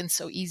it's been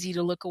so easy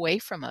to look away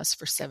from us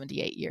for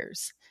 78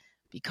 years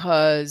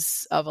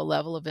because of a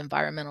level of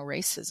environmental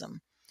racism.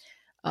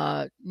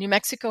 New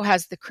Mexico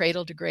has the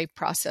cradle to grave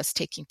process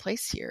taking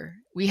place here.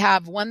 We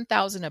have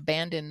 1,000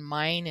 abandoned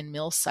mine and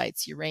mill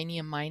sites,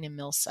 uranium mine and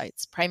mill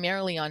sites,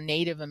 primarily on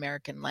Native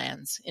American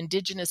lands,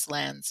 indigenous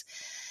lands.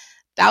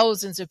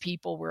 Thousands of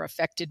people were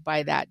affected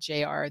by that,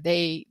 JR.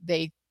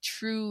 They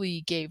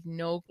truly gave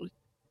no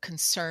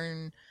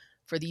concern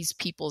for these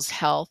people's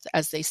health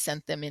as they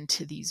sent them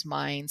into these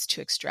mines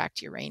to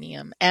extract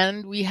uranium.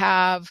 And we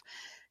have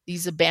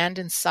these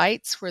abandoned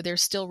sites where they're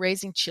still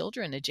raising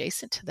children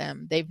adjacent to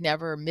them. They've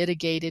never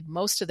mitigated.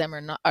 Most of them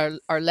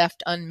are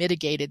left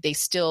unmitigated. They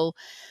still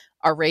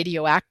are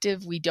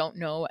radioactive. We don't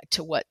know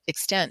to what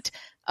extent.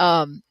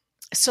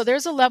 So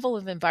there's a level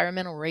of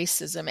environmental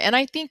racism. And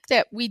I think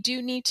that we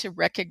do need to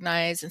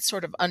recognize and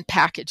sort of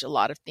unpackage a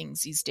lot of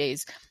things these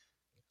days.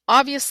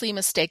 Obviously,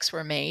 mistakes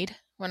were made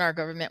when our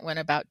government went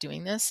about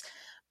doing this.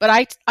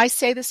 But I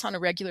say this on a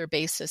regular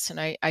basis,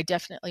 and I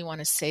definitely want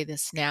to say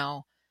this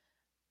now.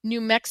 New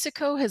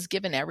Mexico has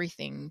given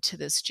everything to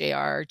this,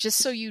 JR. Just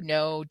so you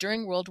know,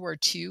 during World War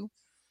II,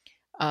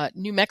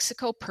 New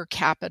Mexico per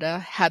capita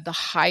had the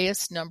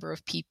highest number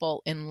of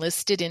people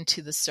enlisted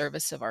into the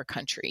service of our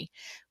country.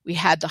 We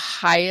had the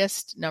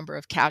highest number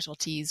of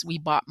casualties. We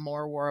bought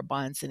more war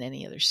bonds than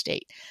any other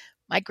state.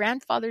 My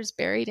grandfather's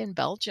buried in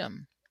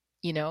Belgium.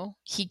 You know,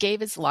 he gave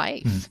his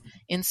life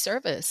in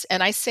service.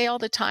 And I say all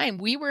the time,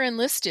 we were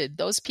enlisted.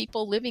 Those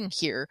people living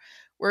here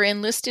were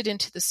enlisted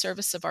into the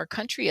service of our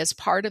country as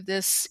part of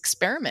this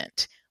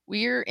experiment.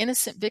 We're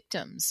innocent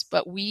victims,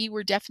 but we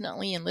were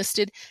definitely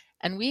enlisted,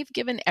 and we've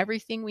given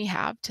everything we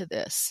have to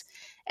this.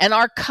 And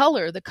our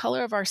color, the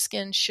color of our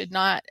skin should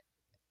not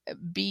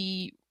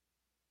be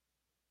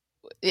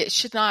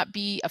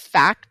a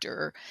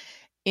factor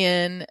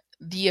in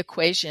the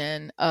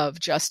equation of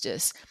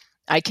justice.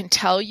 I can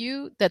tell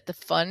you that the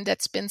fund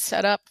that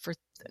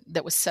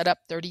was set up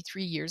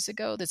 33 years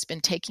ago, that's been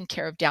taking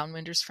care of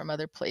downwinders from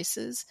other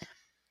places,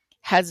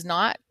 has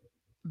not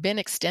been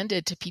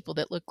extended to people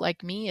that look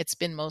like me. It's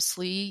been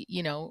mostly,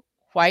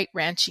 white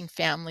ranching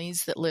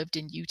families that lived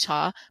in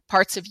Utah,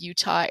 parts of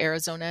Utah,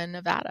 Arizona, and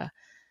Nevada.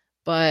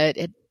 But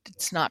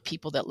it's not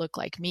people that look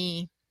like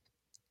me.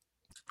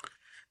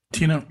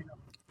 Tina,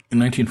 in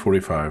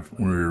 1945,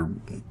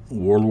 when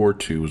World War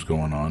II was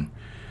going on,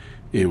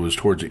 it was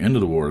towards the end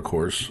of the war, of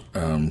course,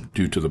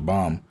 due to the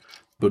bomb.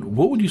 But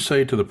what would you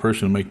say to the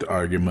person who make the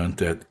argument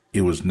that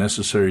it was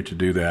necessary to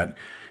do that?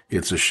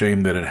 It's a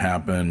shame that it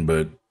happened,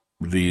 but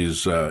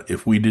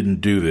if we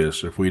didn't do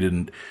this, if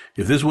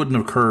this wouldn't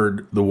have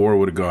occurred, the war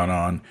would have gone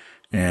on,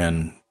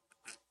 and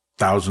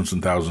thousands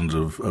and thousands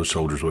of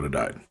soldiers would have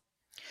died.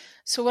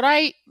 So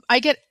what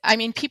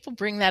people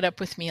bring that up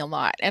with me a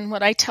lot. And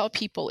what I tell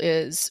people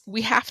is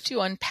we have to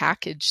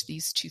unpackage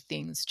these two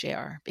things,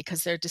 JR,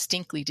 because they're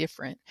distinctly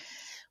different.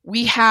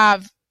 We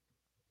have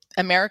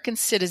American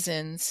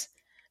citizens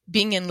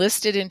being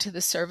enlisted into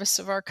the service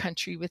of our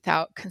country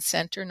without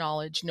consent or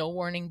knowledge, no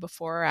warning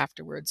before or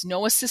afterwards,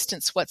 no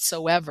assistance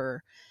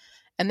whatsoever.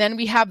 And then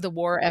we have the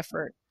war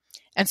effort.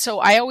 And so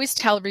I always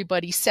tell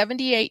everybody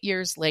 78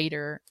 years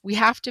later, we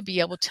have to be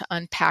able to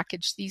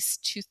unpackage these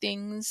two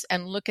things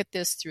and look at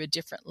this through a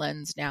different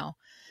lens now.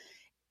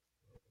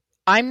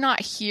 I'm not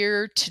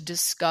here to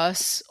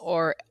discuss,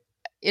 or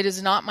it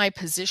is not my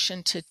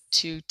position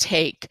to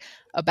take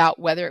about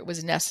whether it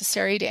was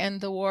necessary to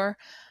end the war.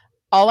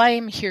 All I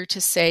am here to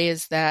say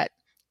is that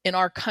in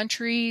our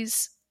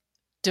country's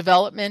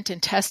development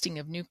and testing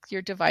of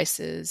nuclear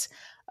devices,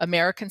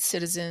 American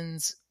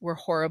citizens were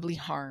horribly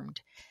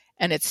harmed.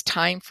 And it's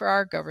time for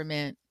our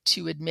government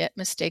to admit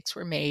mistakes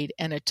were made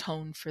and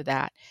atone for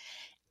that.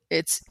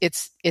 It's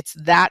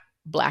that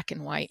black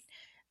and white.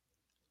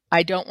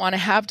 I don't want to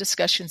have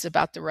discussions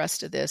about the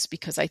rest of this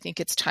because I think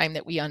it's time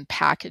that we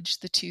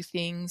unpackage the two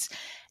things.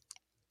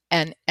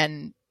 And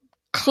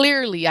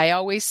clearly, I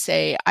always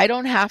say, I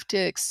don't have to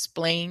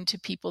explain to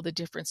people the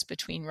difference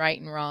between right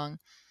and wrong.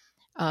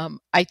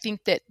 I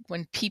think that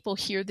when people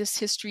hear this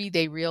history,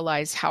 they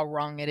realize how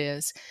wrong it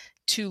is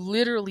to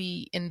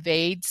literally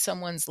invade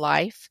someone's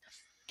life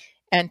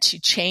and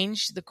to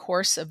change the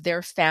course of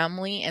their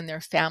family and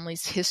their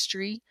family's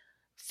history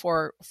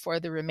for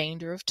the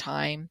remainder of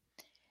time,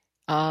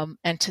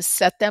 and to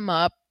set them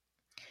up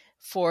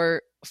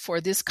for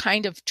this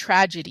kind of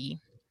tragedy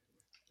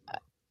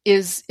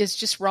is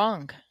just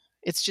wrong.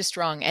 It's just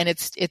wrong, and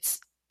it's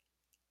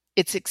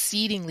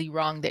exceedingly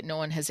wrong that no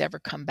one has ever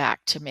come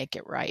back to make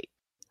it right.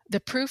 The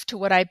proof to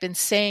what I've been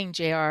saying,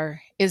 JR,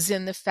 is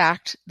in the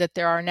fact that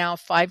there are now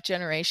 5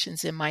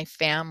 generations in my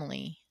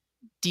family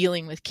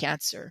dealing with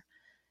cancer.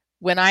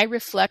 When I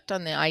reflect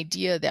on the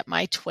idea that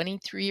my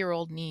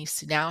 23-year-old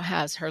niece now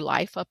has her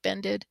life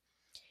upended,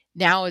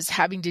 now is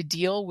having to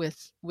deal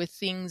with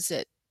things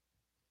that,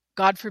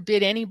 God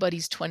forbid,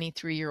 anybody's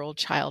 23-year-old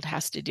child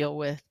has to deal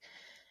with,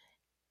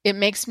 it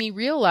makes me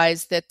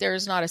realize that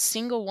there's not a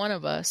single one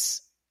of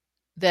us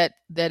that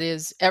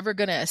is ever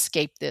going to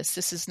escape this.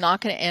 This is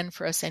not going to end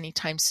for us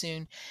anytime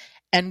soon.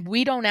 And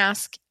we don't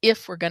ask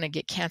if we're going to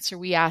get cancer.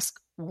 We ask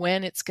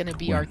when it's going to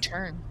be our When?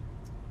 turn.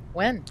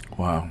 When?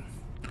 Wow.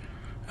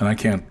 And I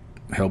can't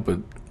help but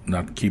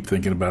not keep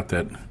thinking about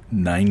that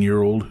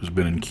 9-year-old who's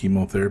been in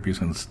chemotherapy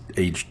since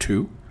age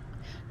 2.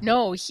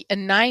 No, a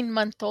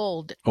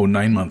 9-month-old. Oh,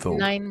 9-month-old.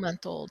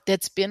 9-month-old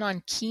that's been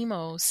on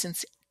chemo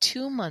since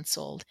 2 months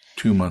old.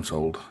 2 months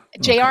old.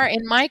 JR, Okay.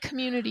 in my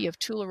community of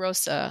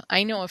Tularosa,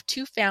 I know of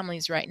 2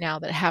 families right now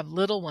that have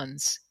little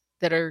ones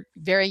that are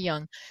very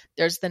young.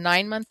 There's the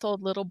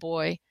 9-month-old little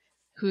boy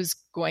who's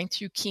going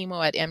through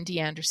chemo at MD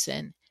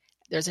Anderson.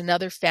 There's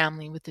another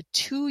family with a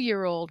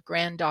 2-year-old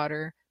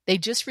granddaughter. They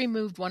just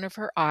removed one of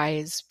her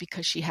eyes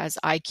because she has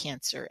eye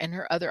cancer and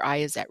her other eye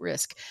is at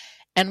risk.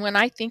 And when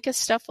I think of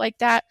stuff like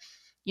that,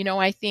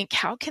 I think,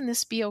 how can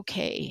this be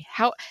okay?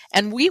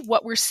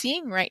 What we're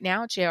seeing right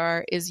now,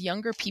 JR, is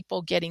younger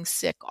people getting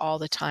sick all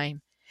the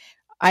time.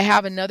 I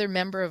have another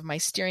member of my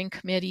steering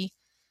committee,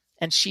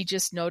 and she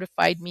just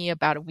notified me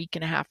about a week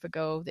and a half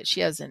ago that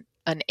she has an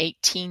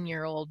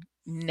 18-year-old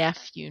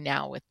nephew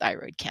now with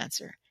thyroid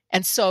cancer.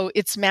 And so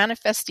it's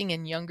manifesting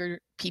in younger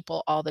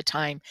people all the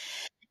time.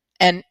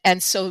 And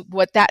so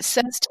what that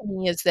says to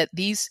me is that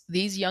these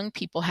young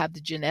people have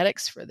the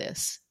genetics for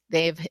this.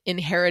 They've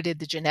inherited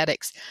the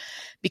genetics,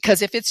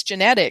 because if it's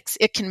genetics,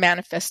 it can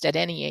manifest at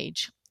any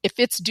age. If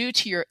it's due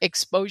to your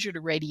exposure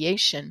to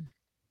radiation,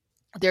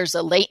 there's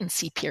a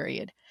latency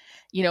period.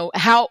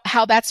 How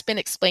that's been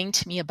explained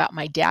to me about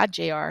my dad,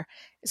 JR,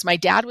 is my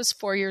dad was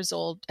 4 years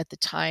old at the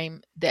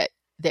time that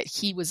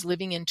he was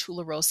living in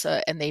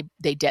Tularosa and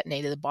they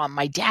detonated the bomb.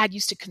 My dad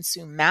used to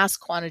consume mass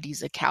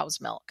quantities of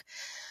cow's milk.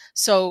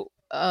 So,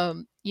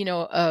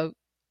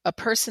 a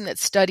person that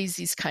studies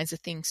these kinds of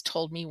things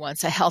told me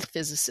once, a health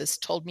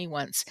physicist told me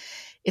once,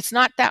 it's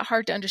not that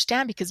hard to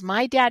understand because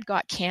my dad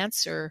got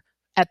cancer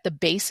at the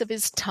base of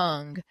his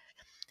tongue,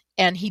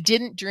 and he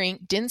didn't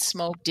drink, didn't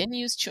smoke, didn't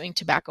use chewing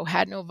tobacco,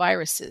 had no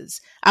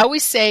viruses. I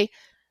always say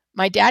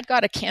my dad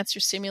got a cancer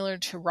similar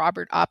to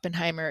Robert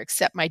Oppenheimer,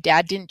 except my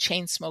dad didn't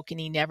chain smoke and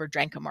he never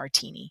drank a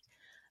martini.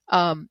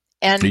 And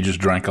He just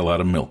drank a lot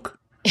of milk.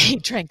 he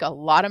drank a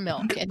lot of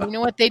milk. And you know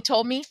what they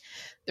told me?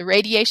 The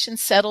radiation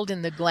settled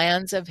in the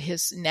glands of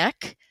his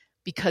neck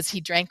because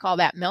he drank all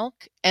that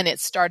milk, and it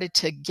started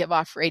to give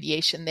off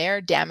radiation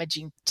there,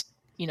 damaging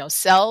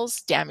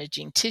cells,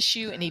 damaging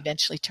tissue, and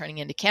eventually turning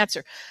into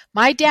cancer.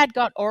 My dad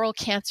got oral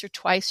cancer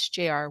twice,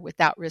 JR,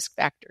 without risk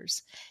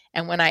factors.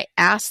 And when I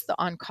asked the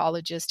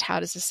oncologist, how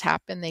does this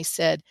happen? They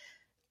said,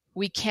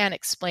 we can't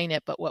explain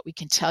it, but what we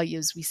can tell you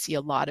is we see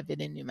a lot of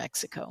it in New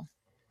Mexico.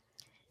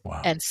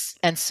 Wow.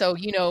 And so,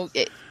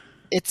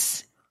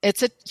 it's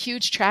a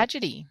huge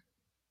tragedy.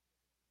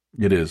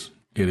 It is.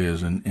 It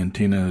is. And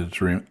Tina,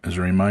 as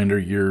a reminder,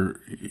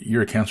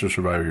 you're a cancer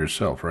survivor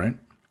yourself, right?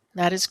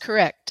 That is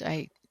correct.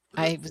 I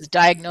was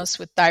diagnosed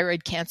with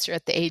thyroid cancer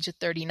at the age of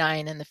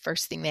 39, and the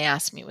first thing they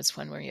asked me was,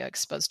 when were you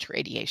exposed to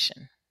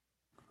radiation?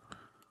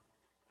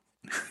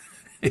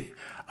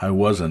 I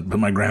wasn't, but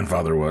my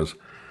grandfather was.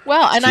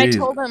 Well, and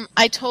Jeez.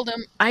 I told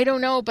him, I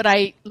don't know, but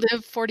I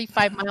live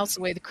 45 miles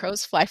away. The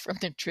crows fly from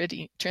the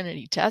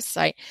Trinity test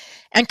site.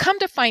 And come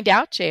to find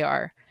out,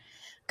 JR,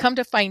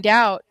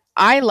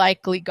 I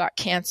likely got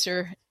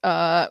cancer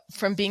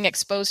from being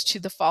exposed to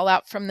the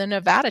fallout from the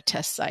Nevada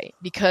test site,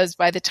 because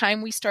by the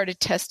time we started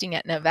testing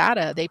at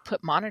Nevada, they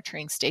put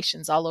monitoring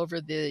stations all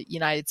over the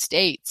United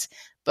States,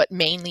 but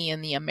mainly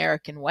in the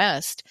American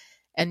West.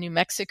 And New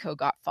Mexico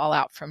got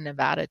fallout from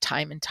Nevada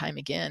time and time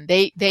again.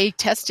 They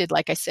tested,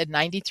 like I said,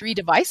 93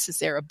 devices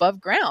there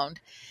above ground.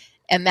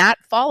 And that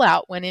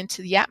fallout went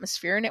into the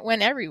atmosphere, and it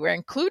went everywhere,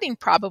 including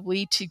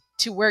probably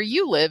to where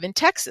you live in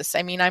Texas.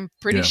 I mean, I'm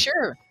pretty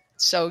sure.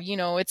 So,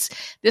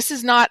 this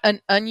is not an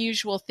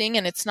unusual thing,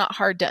 and it's not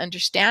hard to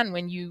understand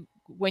when you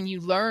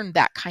learn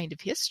that kind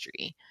of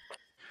history.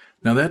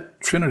 Now, that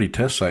Trinity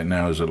test site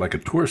now, is it like a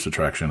tourist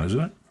attraction,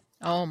 isn't it?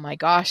 Oh my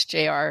gosh,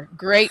 JR,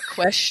 great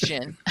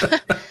question.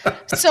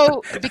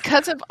 So,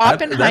 because of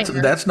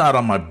Oppenheimer, That's not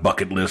on my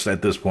bucket list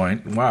at this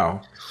point.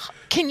 Wow.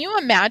 can you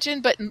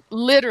imagine? But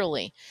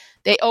literally,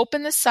 they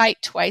open the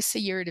site twice a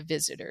year to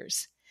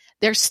visitors.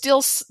 There's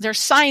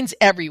signs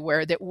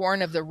everywhere that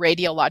warn of the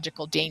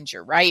radiological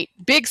danger, right?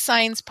 Big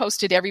signs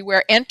posted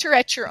everywhere. Enter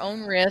at your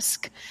own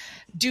risk.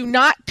 Do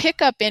not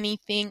pick up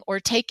anything or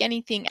take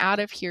anything out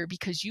of here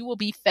because you will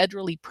be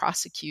federally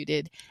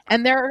prosecuted.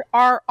 And there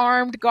are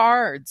armed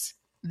guards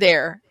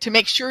there to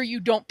make sure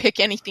you don't pick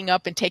anything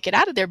up and take it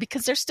out of there,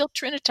 because there's still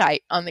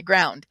trinitite on the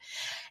ground.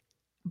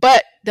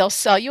 But they'll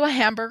sell you a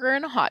hamburger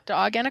and a hot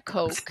dog and a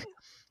Coke.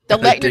 They'll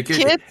let your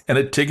kids... And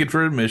a ticket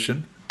for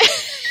admission.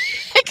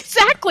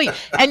 Exactly.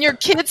 And your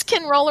kids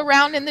can roll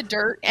around in the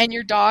dirt, and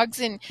your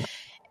dogs, and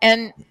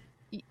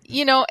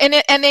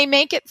they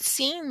make it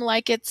seem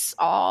like it's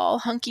all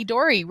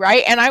hunky-dory,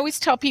 right? And I always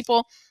tell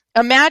people,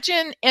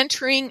 imagine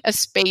entering a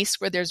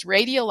space where there's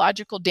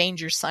radiological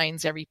danger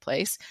signs every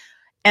place,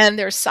 and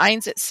there's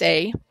signs that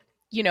say,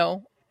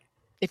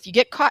 if you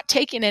get caught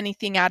taking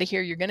anything out of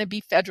here, you're going to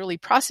be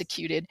federally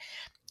prosecuted.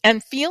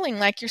 and feeling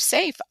like you're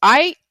safe.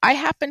 I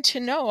happen to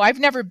know, I've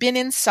never been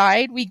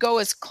inside. We go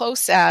as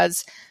close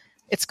as,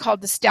 it's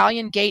called the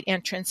Stallion Gate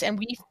entrance,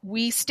 and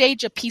we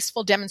stage a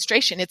peaceful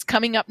demonstration. It's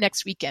coming up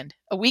next weekend.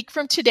 A week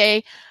from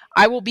today,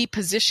 I will be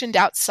positioned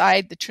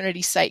outside the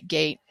Trinity Site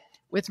gate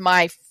with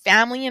my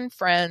family and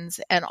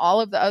friends and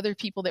all of the other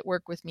people that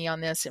work with me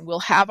on this, and we'll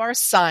have our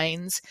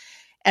signs,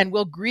 and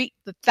we'll greet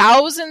the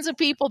thousands of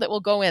people that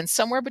will go in.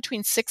 Somewhere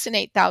between 6,000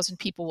 and 8,000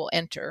 people will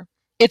enter.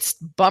 It's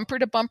bumper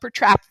to bumper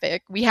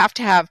traffic. We have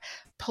to have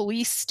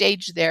police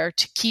staged there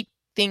to keep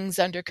things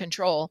under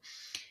control.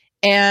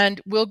 And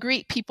we'll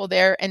greet people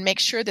there and make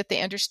sure that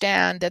they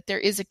understand that there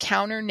is a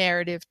counter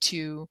narrative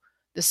to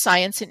the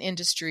science and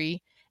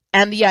industry,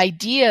 and the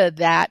idea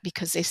that,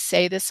 because they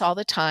say this all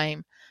the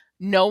time,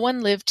 no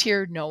one lived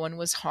here, no one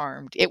was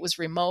harmed. It was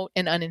remote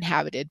and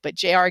uninhabited. But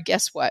JR,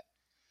 guess what?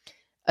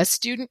 A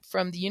student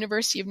from the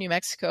University of New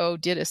Mexico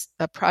did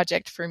a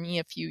project for me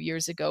a few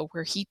years ago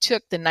where he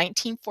took the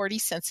 1940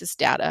 census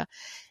data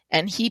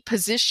and he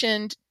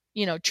positioned,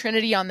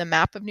 Trinity on the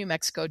map of New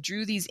Mexico,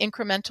 drew these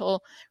incremental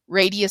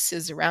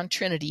radiuses around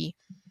Trinity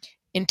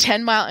in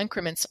 10-mile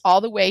increments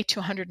all the way to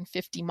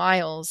 150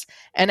 miles.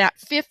 And at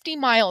 50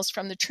 miles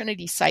from the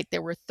Trinity site,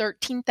 there were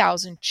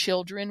 13,000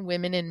 children,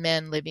 women, and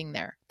men living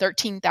there.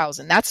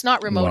 13,000. That's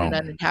not remote and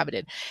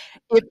uninhabited.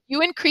 If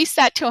you increase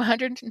that to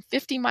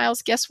 150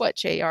 miles, guess what,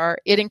 JR?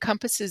 It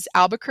encompasses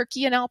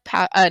Albuquerque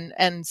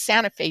and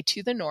Santa Fe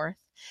to the north,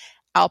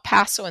 El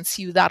Paso and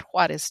Ciudad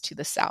Juarez to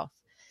the south.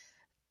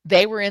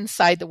 They were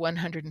inside the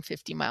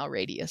 150-mile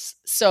radius.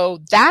 So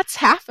that's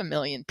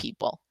 500,000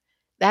 people.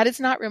 That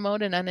is not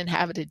remote and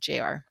uninhabited,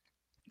 JR.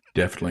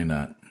 Definitely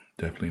not.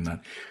 Definitely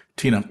not.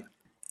 Tina,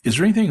 is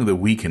there anything that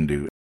we can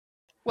do?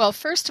 Well,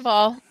 first of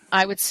all,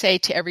 I would say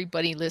to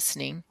everybody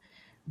listening,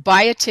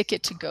 buy a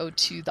ticket to go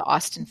to the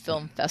Austin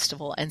Film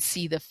Festival and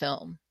see the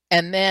film.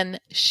 And then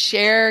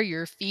share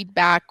your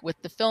feedback with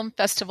the film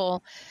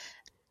festival.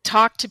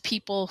 Talk to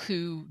people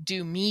who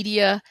do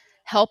media.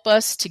 Help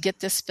us to get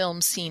this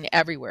film seen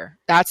everywhere.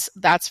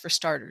 That's for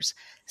starters.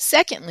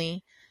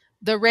 Secondly,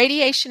 the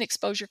Radiation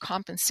Exposure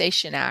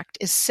Compensation Act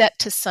is set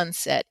to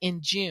sunset in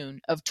June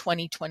of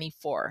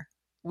 2024.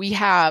 We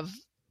have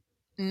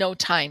no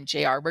time,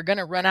 JR. We're going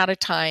to run out of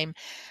time.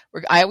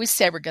 I always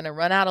say we're going to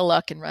run out of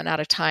luck and run out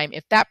of time.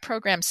 If that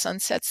program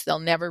sunsets, they'll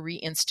never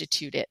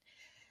reinstitute it.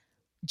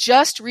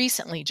 Just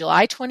recently,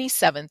 July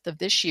 27th of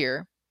this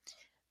year,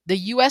 the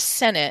U.S.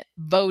 Senate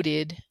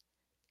voted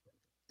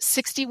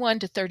 61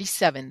 to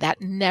 37. That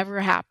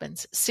never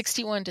happens.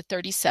 61 to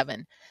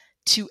 37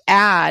 to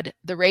add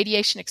the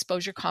Radiation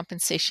Exposure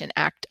Compensation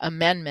Act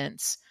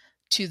amendments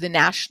to the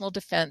National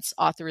Defense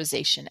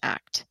Authorization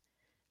Act.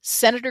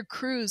 Senator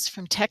Cruz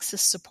from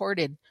Texas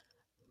supported.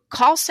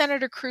 Call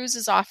Senator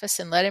Cruz's office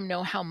and let him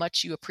know how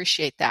much you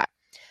appreciate that.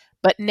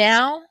 But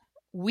now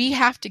we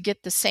have to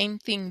get the same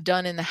thing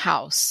done in the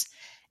House,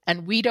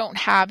 and we don't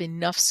have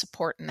enough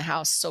support in the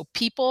House. So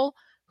people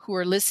who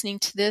are listening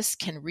to this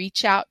can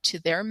reach out to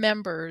their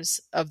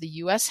members of the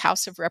U.S.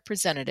 House of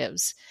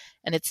Representatives,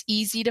 and it's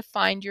easy to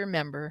find your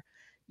member.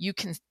 You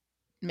can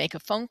make a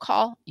phone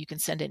call, you can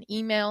send an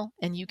email,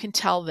 and you can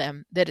tell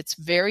them that it's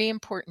very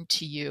important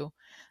to you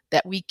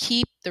that we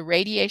keep the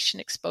Radiation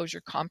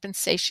Exposure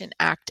Compensation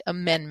Act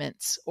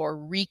amendments, or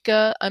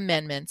RECA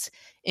amendments,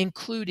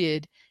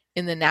 included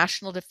in the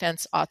National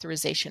Defense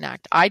Authorization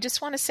Act. I just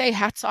want to say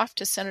hats off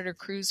to Senator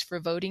Cruz for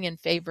voting in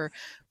favor.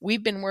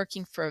 We've been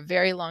working for a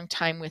very long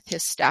time with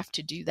his staff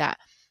to do that.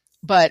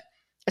 But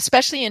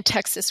especially in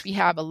Texas, we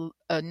have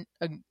a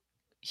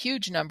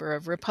huge number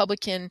of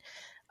Republican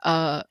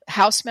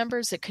House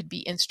members that could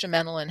be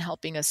instrumental in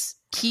helping us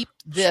keep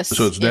this.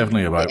 So it's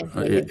definitely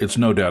it's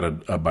no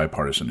doubt a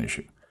bipartisan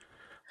issue.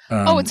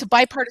 It's a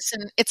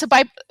bipartisan.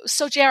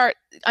 So JR,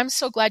 I'm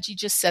so glad you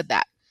just said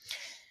that.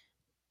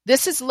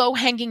 This is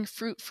low-hanging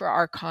fruit for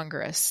our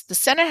Congress. The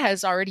Senate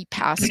has already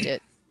passed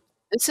it.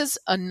 This is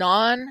a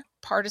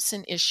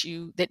non-partisan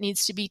issue that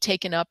needs to be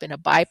taken up in a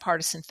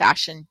bipartisan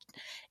fashion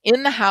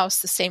in the House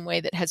the same way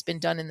that has been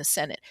done in the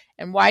Senate.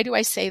 And why do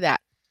I say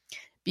that?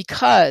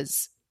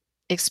 Because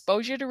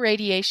exposure to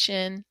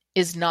radiation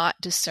is not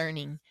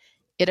discerning.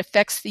 It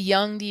affects the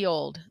young, the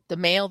old, the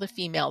male, the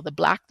female, the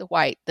black, the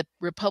white, the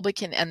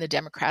Republican, and the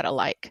Democrat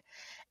alike.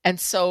 And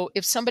so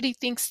if somebody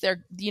thinks that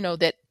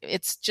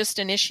it's just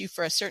an issue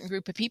for a certain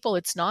group of people,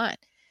 it's not.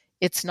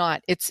 It's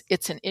not.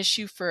 It's an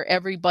issue for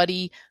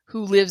everybody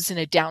who lives in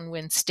a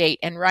downwind state.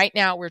 And right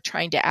now we're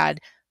trying to add,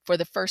 for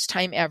the first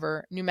time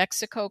ever, New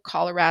Mexico,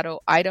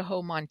 Colorado,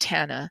 Idaho,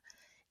 Montana,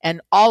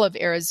 and all of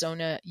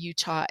Arizona,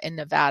 Utah, and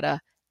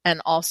Nevada,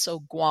 and also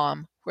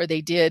Guam, where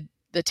they did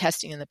the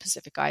testing in the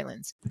Pacific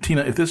Islands.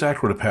 Tina, if this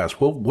act were to pass,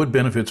 what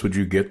benefits would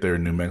you get there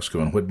in New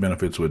Mexico, and what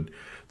benefits would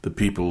the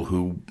people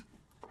who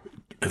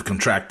have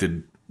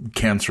contracted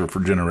cancer for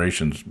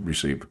generations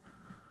receive,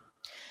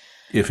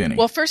 if any?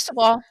 Well, first of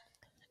all,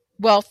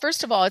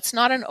 it's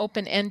not an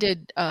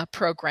open-ended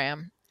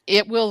program.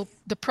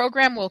 The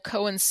program will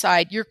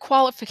coincide. Your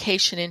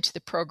qualification into the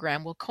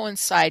program will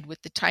coincide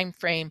with the time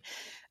frame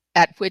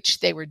at which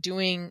they were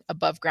doing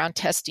above ground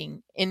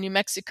testing. In New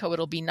Mexico,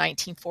 it'll be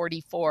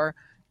 1944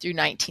 through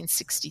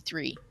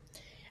 1963.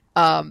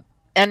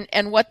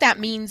 And what that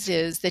means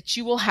is that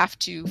you will have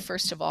to,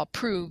 first of all,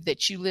 prove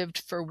that you lived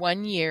for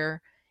 1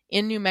 year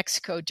in New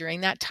Mexico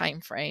during that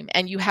time frame,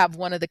 and you have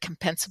one of the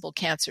compensable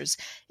cancers.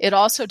 It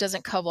also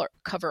doesn't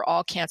cover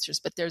all cancers,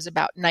 but there's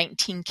about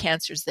 19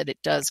 cancers that it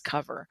does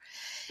cover.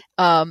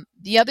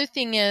 The other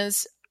thing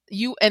is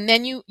you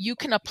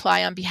can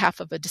apply on behalf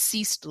of a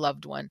deceased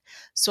loved one.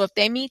 So if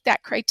they meet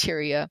that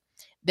criteria,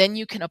 then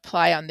you can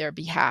apply on their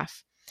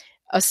behalf.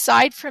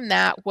 Aside from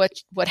that,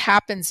 what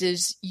happens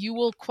is you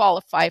will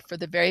qualify for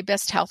the very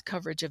best health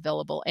coverage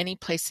available any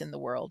place in the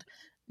world.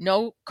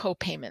 No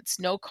co-payments,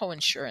 no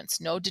co-insurance,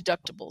 no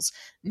deductibles,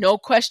 no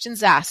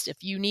questions asked. If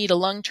you need a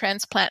lung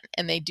transplant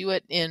and they do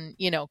it in,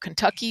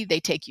 Kentucky, they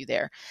take you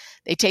there.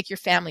 They take your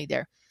family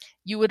there.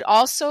 You would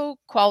also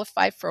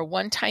qualify for a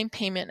one-time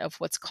payment of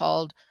what's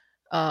called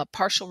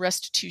partial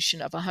restitution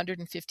of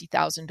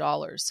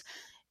 $150,000.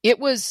 It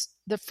was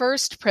the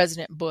first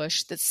President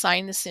Bush that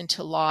signed this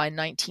into law in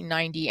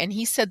 1990, and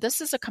he said this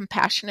is a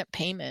compassionate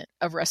payment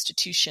of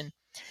restitution.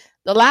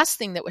 The last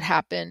thing that would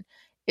happen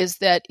is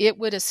that it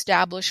would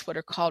establish what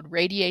are called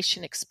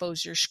radiation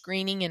exposure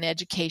screening and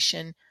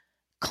education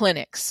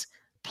clinics,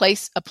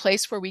 a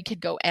place where we could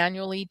go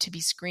annually to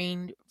be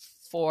screened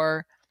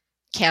for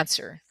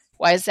cancer.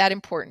 Why is that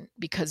important?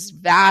 Because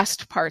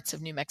vast parts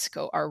of New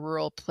Mexico are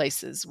rural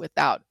places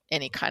without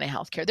any kind of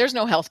health care. There's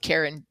no health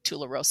care in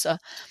Tularosa.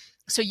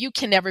 So you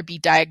can never be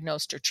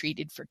diagnosed or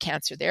treated for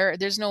cancer there.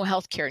 There's no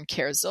health care in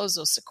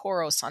Carrizozo,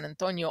 Socorro, San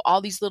Antonio,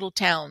 all these little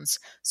towns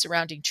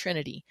surrounding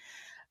Trinity.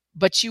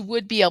 But you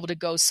would be able to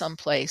go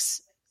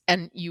someplace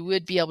and you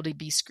would be able to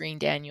be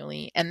screened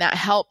annually. And that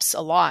helps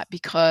a lot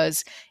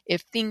because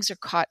if things are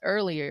caught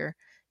earlier,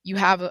 you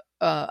have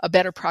a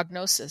better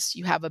prognosis,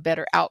 you have a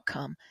better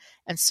outcome.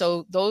 And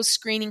so those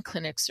screening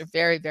clinics are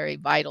very, very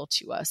vital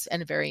to us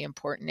and very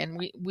important.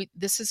 And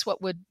this is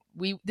what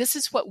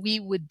we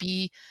would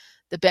be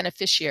the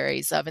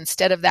beneficiaries of.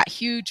 Instead of that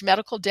huge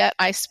medical debt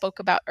I spoke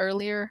about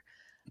earlier,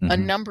 a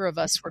number of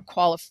us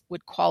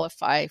would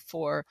qualify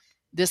for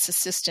this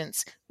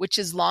assistance, which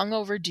is long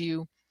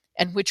overdue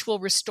and which will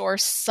restore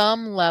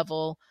some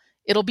level.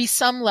 It'll be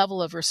some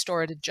level of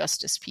restorative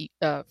justice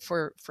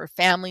for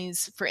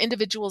families, for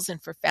individuals,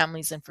 and for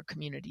families and for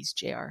communities,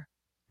 JR.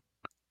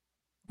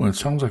 Well, it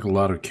sounds like a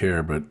lot of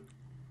care, but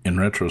in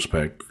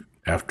retrospect,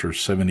 after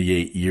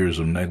 78 years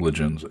of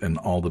negligence and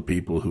all the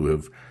people who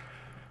have,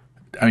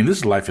 this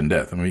is life and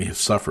death. He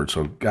suffered.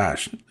 So,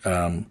 gosh,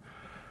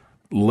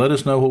 let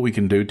us know what we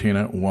can do,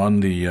 Tina. One,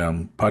 the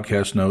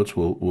podcast notes,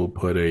 we'll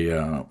put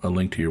a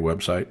link to your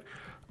website.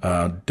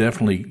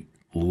 Definitely,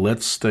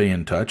 let's stay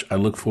in touch. I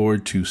look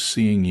forward to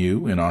seeing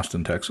you in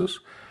Austin, Texas,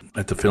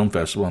 at the film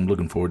festival. I'm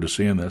looking forward to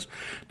seeing this.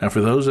 Now, for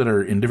those that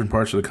are in different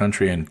parts of the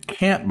country and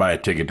can't buy a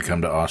ticket to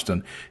come to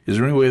Austin, is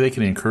there any way they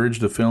can encourage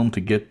the film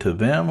to get to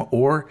them,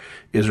 or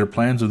is there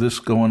plans of this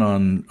going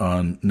on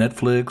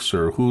Netflix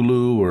or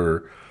Hulu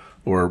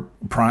or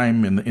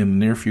Prime in the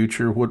near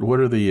future? What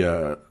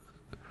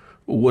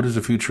does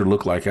the future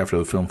look like after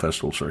the film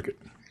festival circuit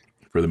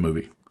for the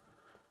movie?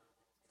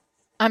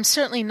 I'm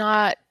certainly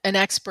not an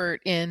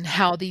expert in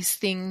how these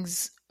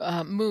things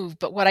move,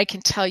 but what I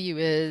can tell you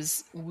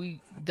is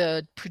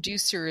the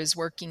producer is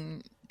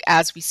working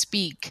as we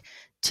speak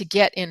to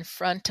get in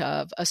front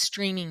of a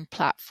streaming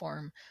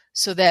platform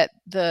so that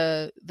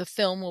the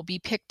film will be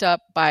picked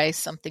up by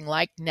something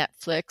like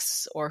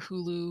Netflix or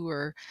Hulu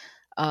or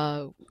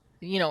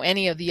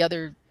any of the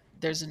other.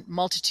 There's a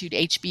multitude,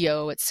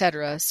 HBO,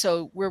 etc.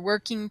 So we're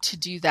working to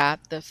do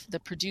that.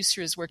 The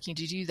producer is working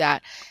to do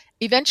that.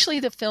 Eventually,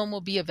 the film will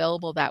be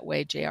available that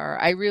way, JR.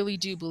 I really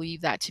do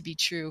believe that to be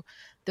true.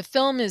 The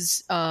film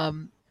is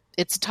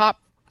it's top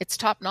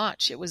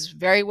notch. It was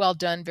very well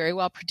done, very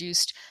well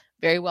produced,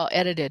 very well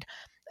edited,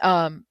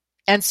 and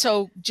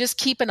so just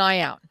keep an eye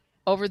out.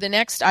 Over the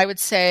next, I would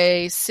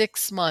say,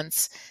 6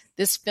 months,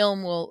 this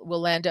film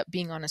will end up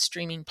being on a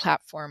streaming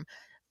platform.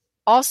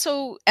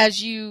 Also,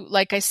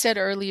 like I said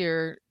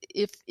earlier,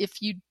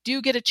 if you do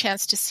get a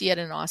chance to see it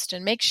in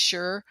Austin, make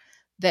sure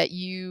that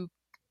you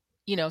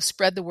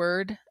spread the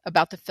word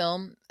about the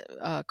film,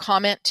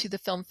 comment to the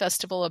film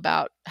festival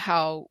about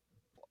how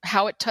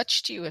it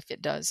touched you if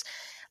it does.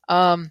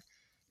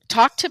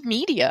 Talk to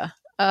media,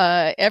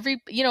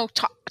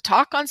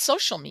 talk on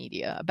social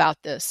media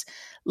about this.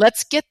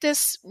 Let's get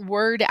this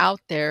word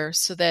out there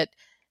so that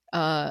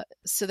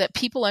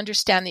people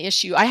understand the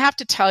issue. I have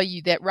to tell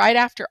you that right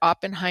after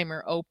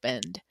Oppenheimer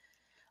opened,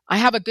 I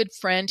have a good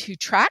friend who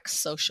tracks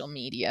social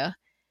media,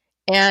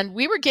 and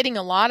we were getting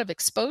a lot of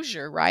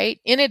exposure, right?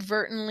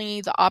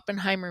 Inadvertently, the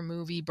Oppenheimer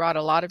movie brought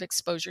a lot of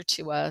exposure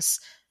to us.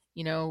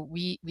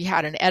 We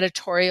had an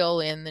editorial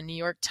in the New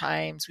York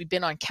Times. We've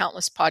been on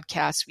countless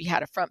podcasts. We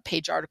had a front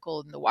page article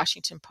in the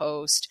Washington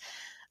Post.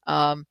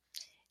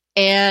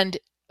 And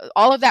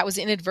all of that was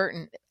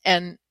inadvertent.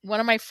 And one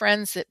of my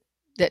friends that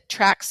that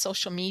tracks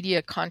social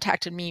media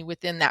contacted me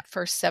within that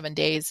first 7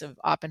 days of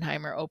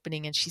Oppenheimer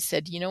opening. And she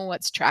said, you know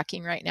what's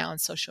tracking right now in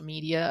social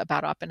media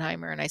about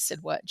Oppenheimer? And I said,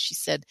 what? She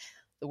said,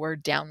 the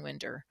word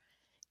downwinder.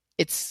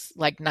 It's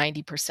like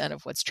 90%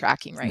 of what's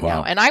tracking right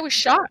now. Wow. And I was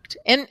shocked.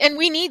 And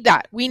we need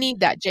that. We need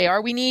that,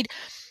 JR. We need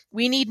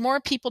more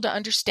people to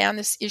understand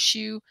this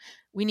issue.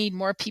 We need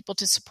more people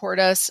to support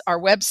us. Our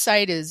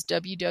website is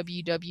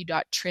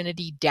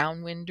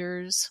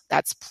www.trinitydownwinders.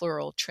 That's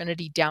plural,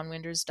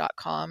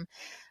 trinitydownwinders.com.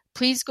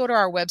 Please go to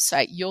our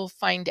website. You'll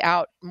find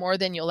out more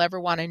than you'll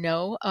ever want to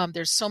know.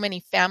 There's so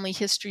many family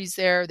histories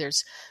there.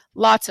 There's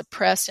lots of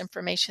press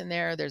information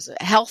there. There's a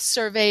health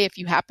survey if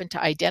you happen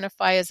to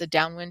identify as a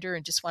downwinder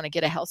and just want to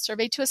get a health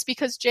survey to us.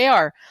 Because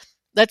JR,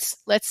 let's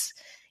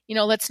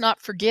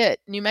not forget,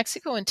 New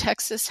Mexico and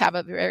Texas have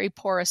a very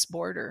porous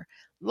border.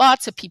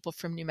 Lots of people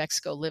from New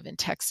Mexico live in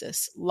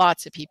Texas,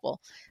 lots of people.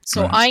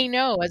 So Right. I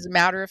know, as a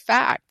matter of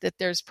fact, that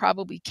there's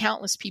probably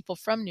countless people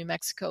from New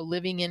Mexico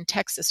living in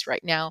Texas right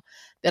now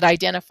that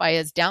identify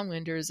as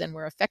downwinders and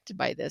were affected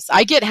by this.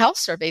 I get health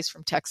surveys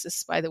from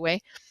Texas, by the way.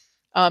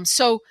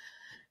 So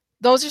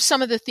those are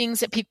some of the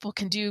things that people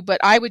can do,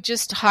 but I would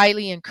just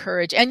highly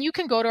encourage, and you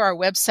can go to our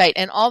website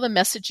and all the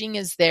messaging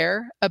is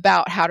there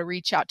about how to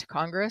reach out to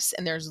Congress,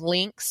 and there's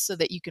links so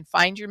that you can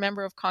find your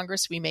member of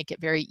Congress. We make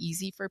it very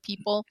easy for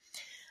people.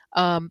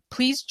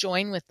 Please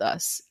join with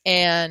us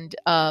and,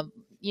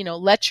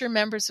 let your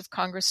members of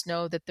Congress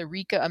know that the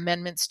RICA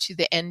amendments to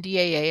the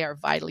NDAA are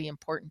vitally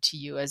important to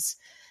you as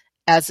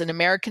an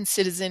American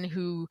citizen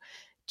who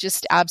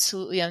just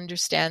absolutely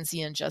understands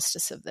the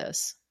injustice of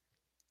this.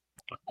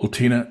 Well,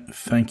 Tina,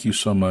 thank you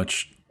so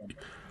much.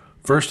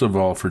 First of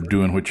all, for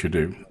doing what you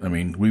do. I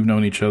mean, we've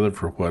known each other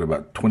for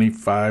about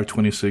 25,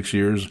 26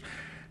 years.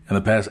 In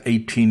the past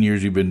 18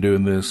 years you've been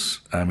doing this.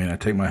 I mean, I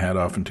take my hat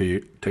off to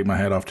you,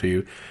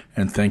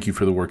 and thank you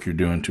for the work you're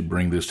doing to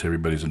bring this to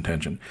everybody's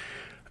attention.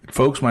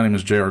 Folks, my name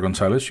is J.R.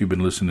 Gonzalez. You've been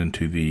listening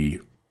to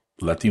the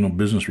Latino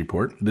Business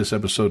Report. This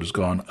episode has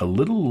gone a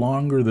little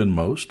longer than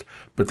most,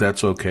 but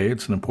that's okay.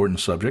 It's an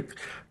important subject.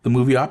 The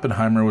movie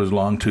Oppenheimer was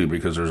long too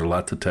because there's a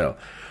lot to tell.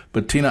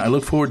 But Tina, I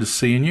look forward to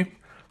seeing you.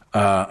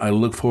 I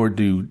look forward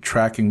to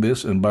tracking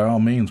this, and by all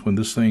means, when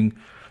this thing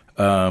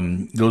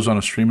goes on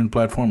a streaming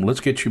platform, let's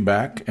get you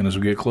back. And as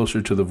we get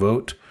closer to the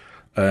vote,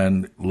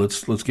 and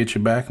let's get you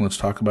back and let's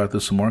talk about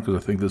this some more, because I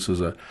think this is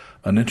an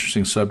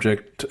interesting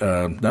subject,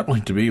 not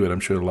only to me, but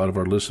I'm sure a lot of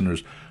our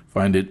listeners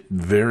find it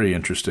very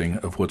interesting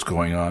of what's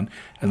going on.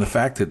 And the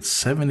fact that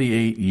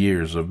 78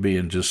 years of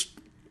being just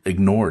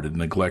ignored and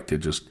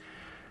neglected, it's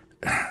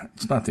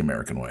not the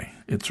American way.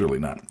 It's really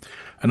not.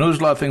 I know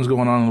there's a lot of things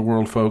going on in the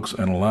world, folks,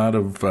 and a lot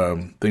of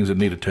things that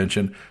need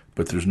attention,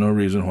 but there's no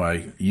reason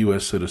why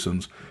U.S.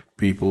 citizens,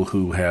 people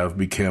who have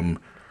become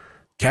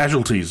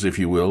casualties, if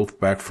you will,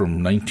 back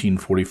from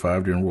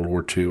 1945 during World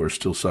War II, are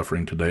still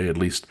suffering today. At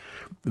least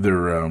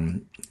their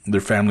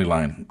family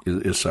line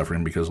is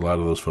suffering, because a lot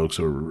of those folks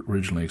who were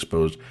originally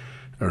exposed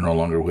are no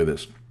longer with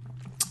us.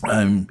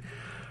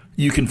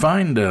 You can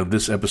find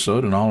this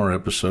episode and all our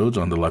episodes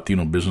on the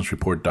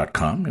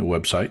LatinoBusinessReport.com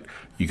website.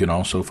 You can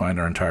also find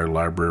our entire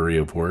library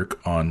of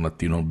work on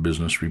Latino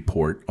Business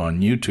Report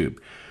on YouTube.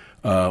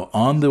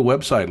 On the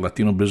website,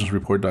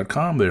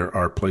 LatinoBusinessReport.com, there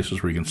are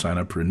places where you can sign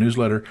up for a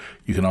newsletter.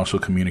 You can also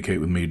communicate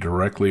with me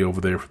directly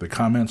over there for the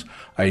comments.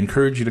 I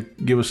encourage you to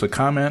give us a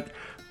comment.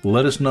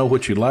 Let us know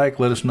what you like.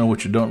 Let us know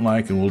what you don't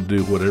like, and we'll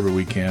do whatever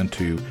we can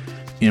to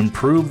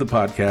improve the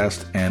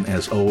podcast. And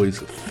as always,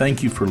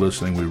 thank you for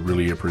listening. We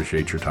really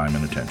appreciate your time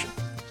and attention.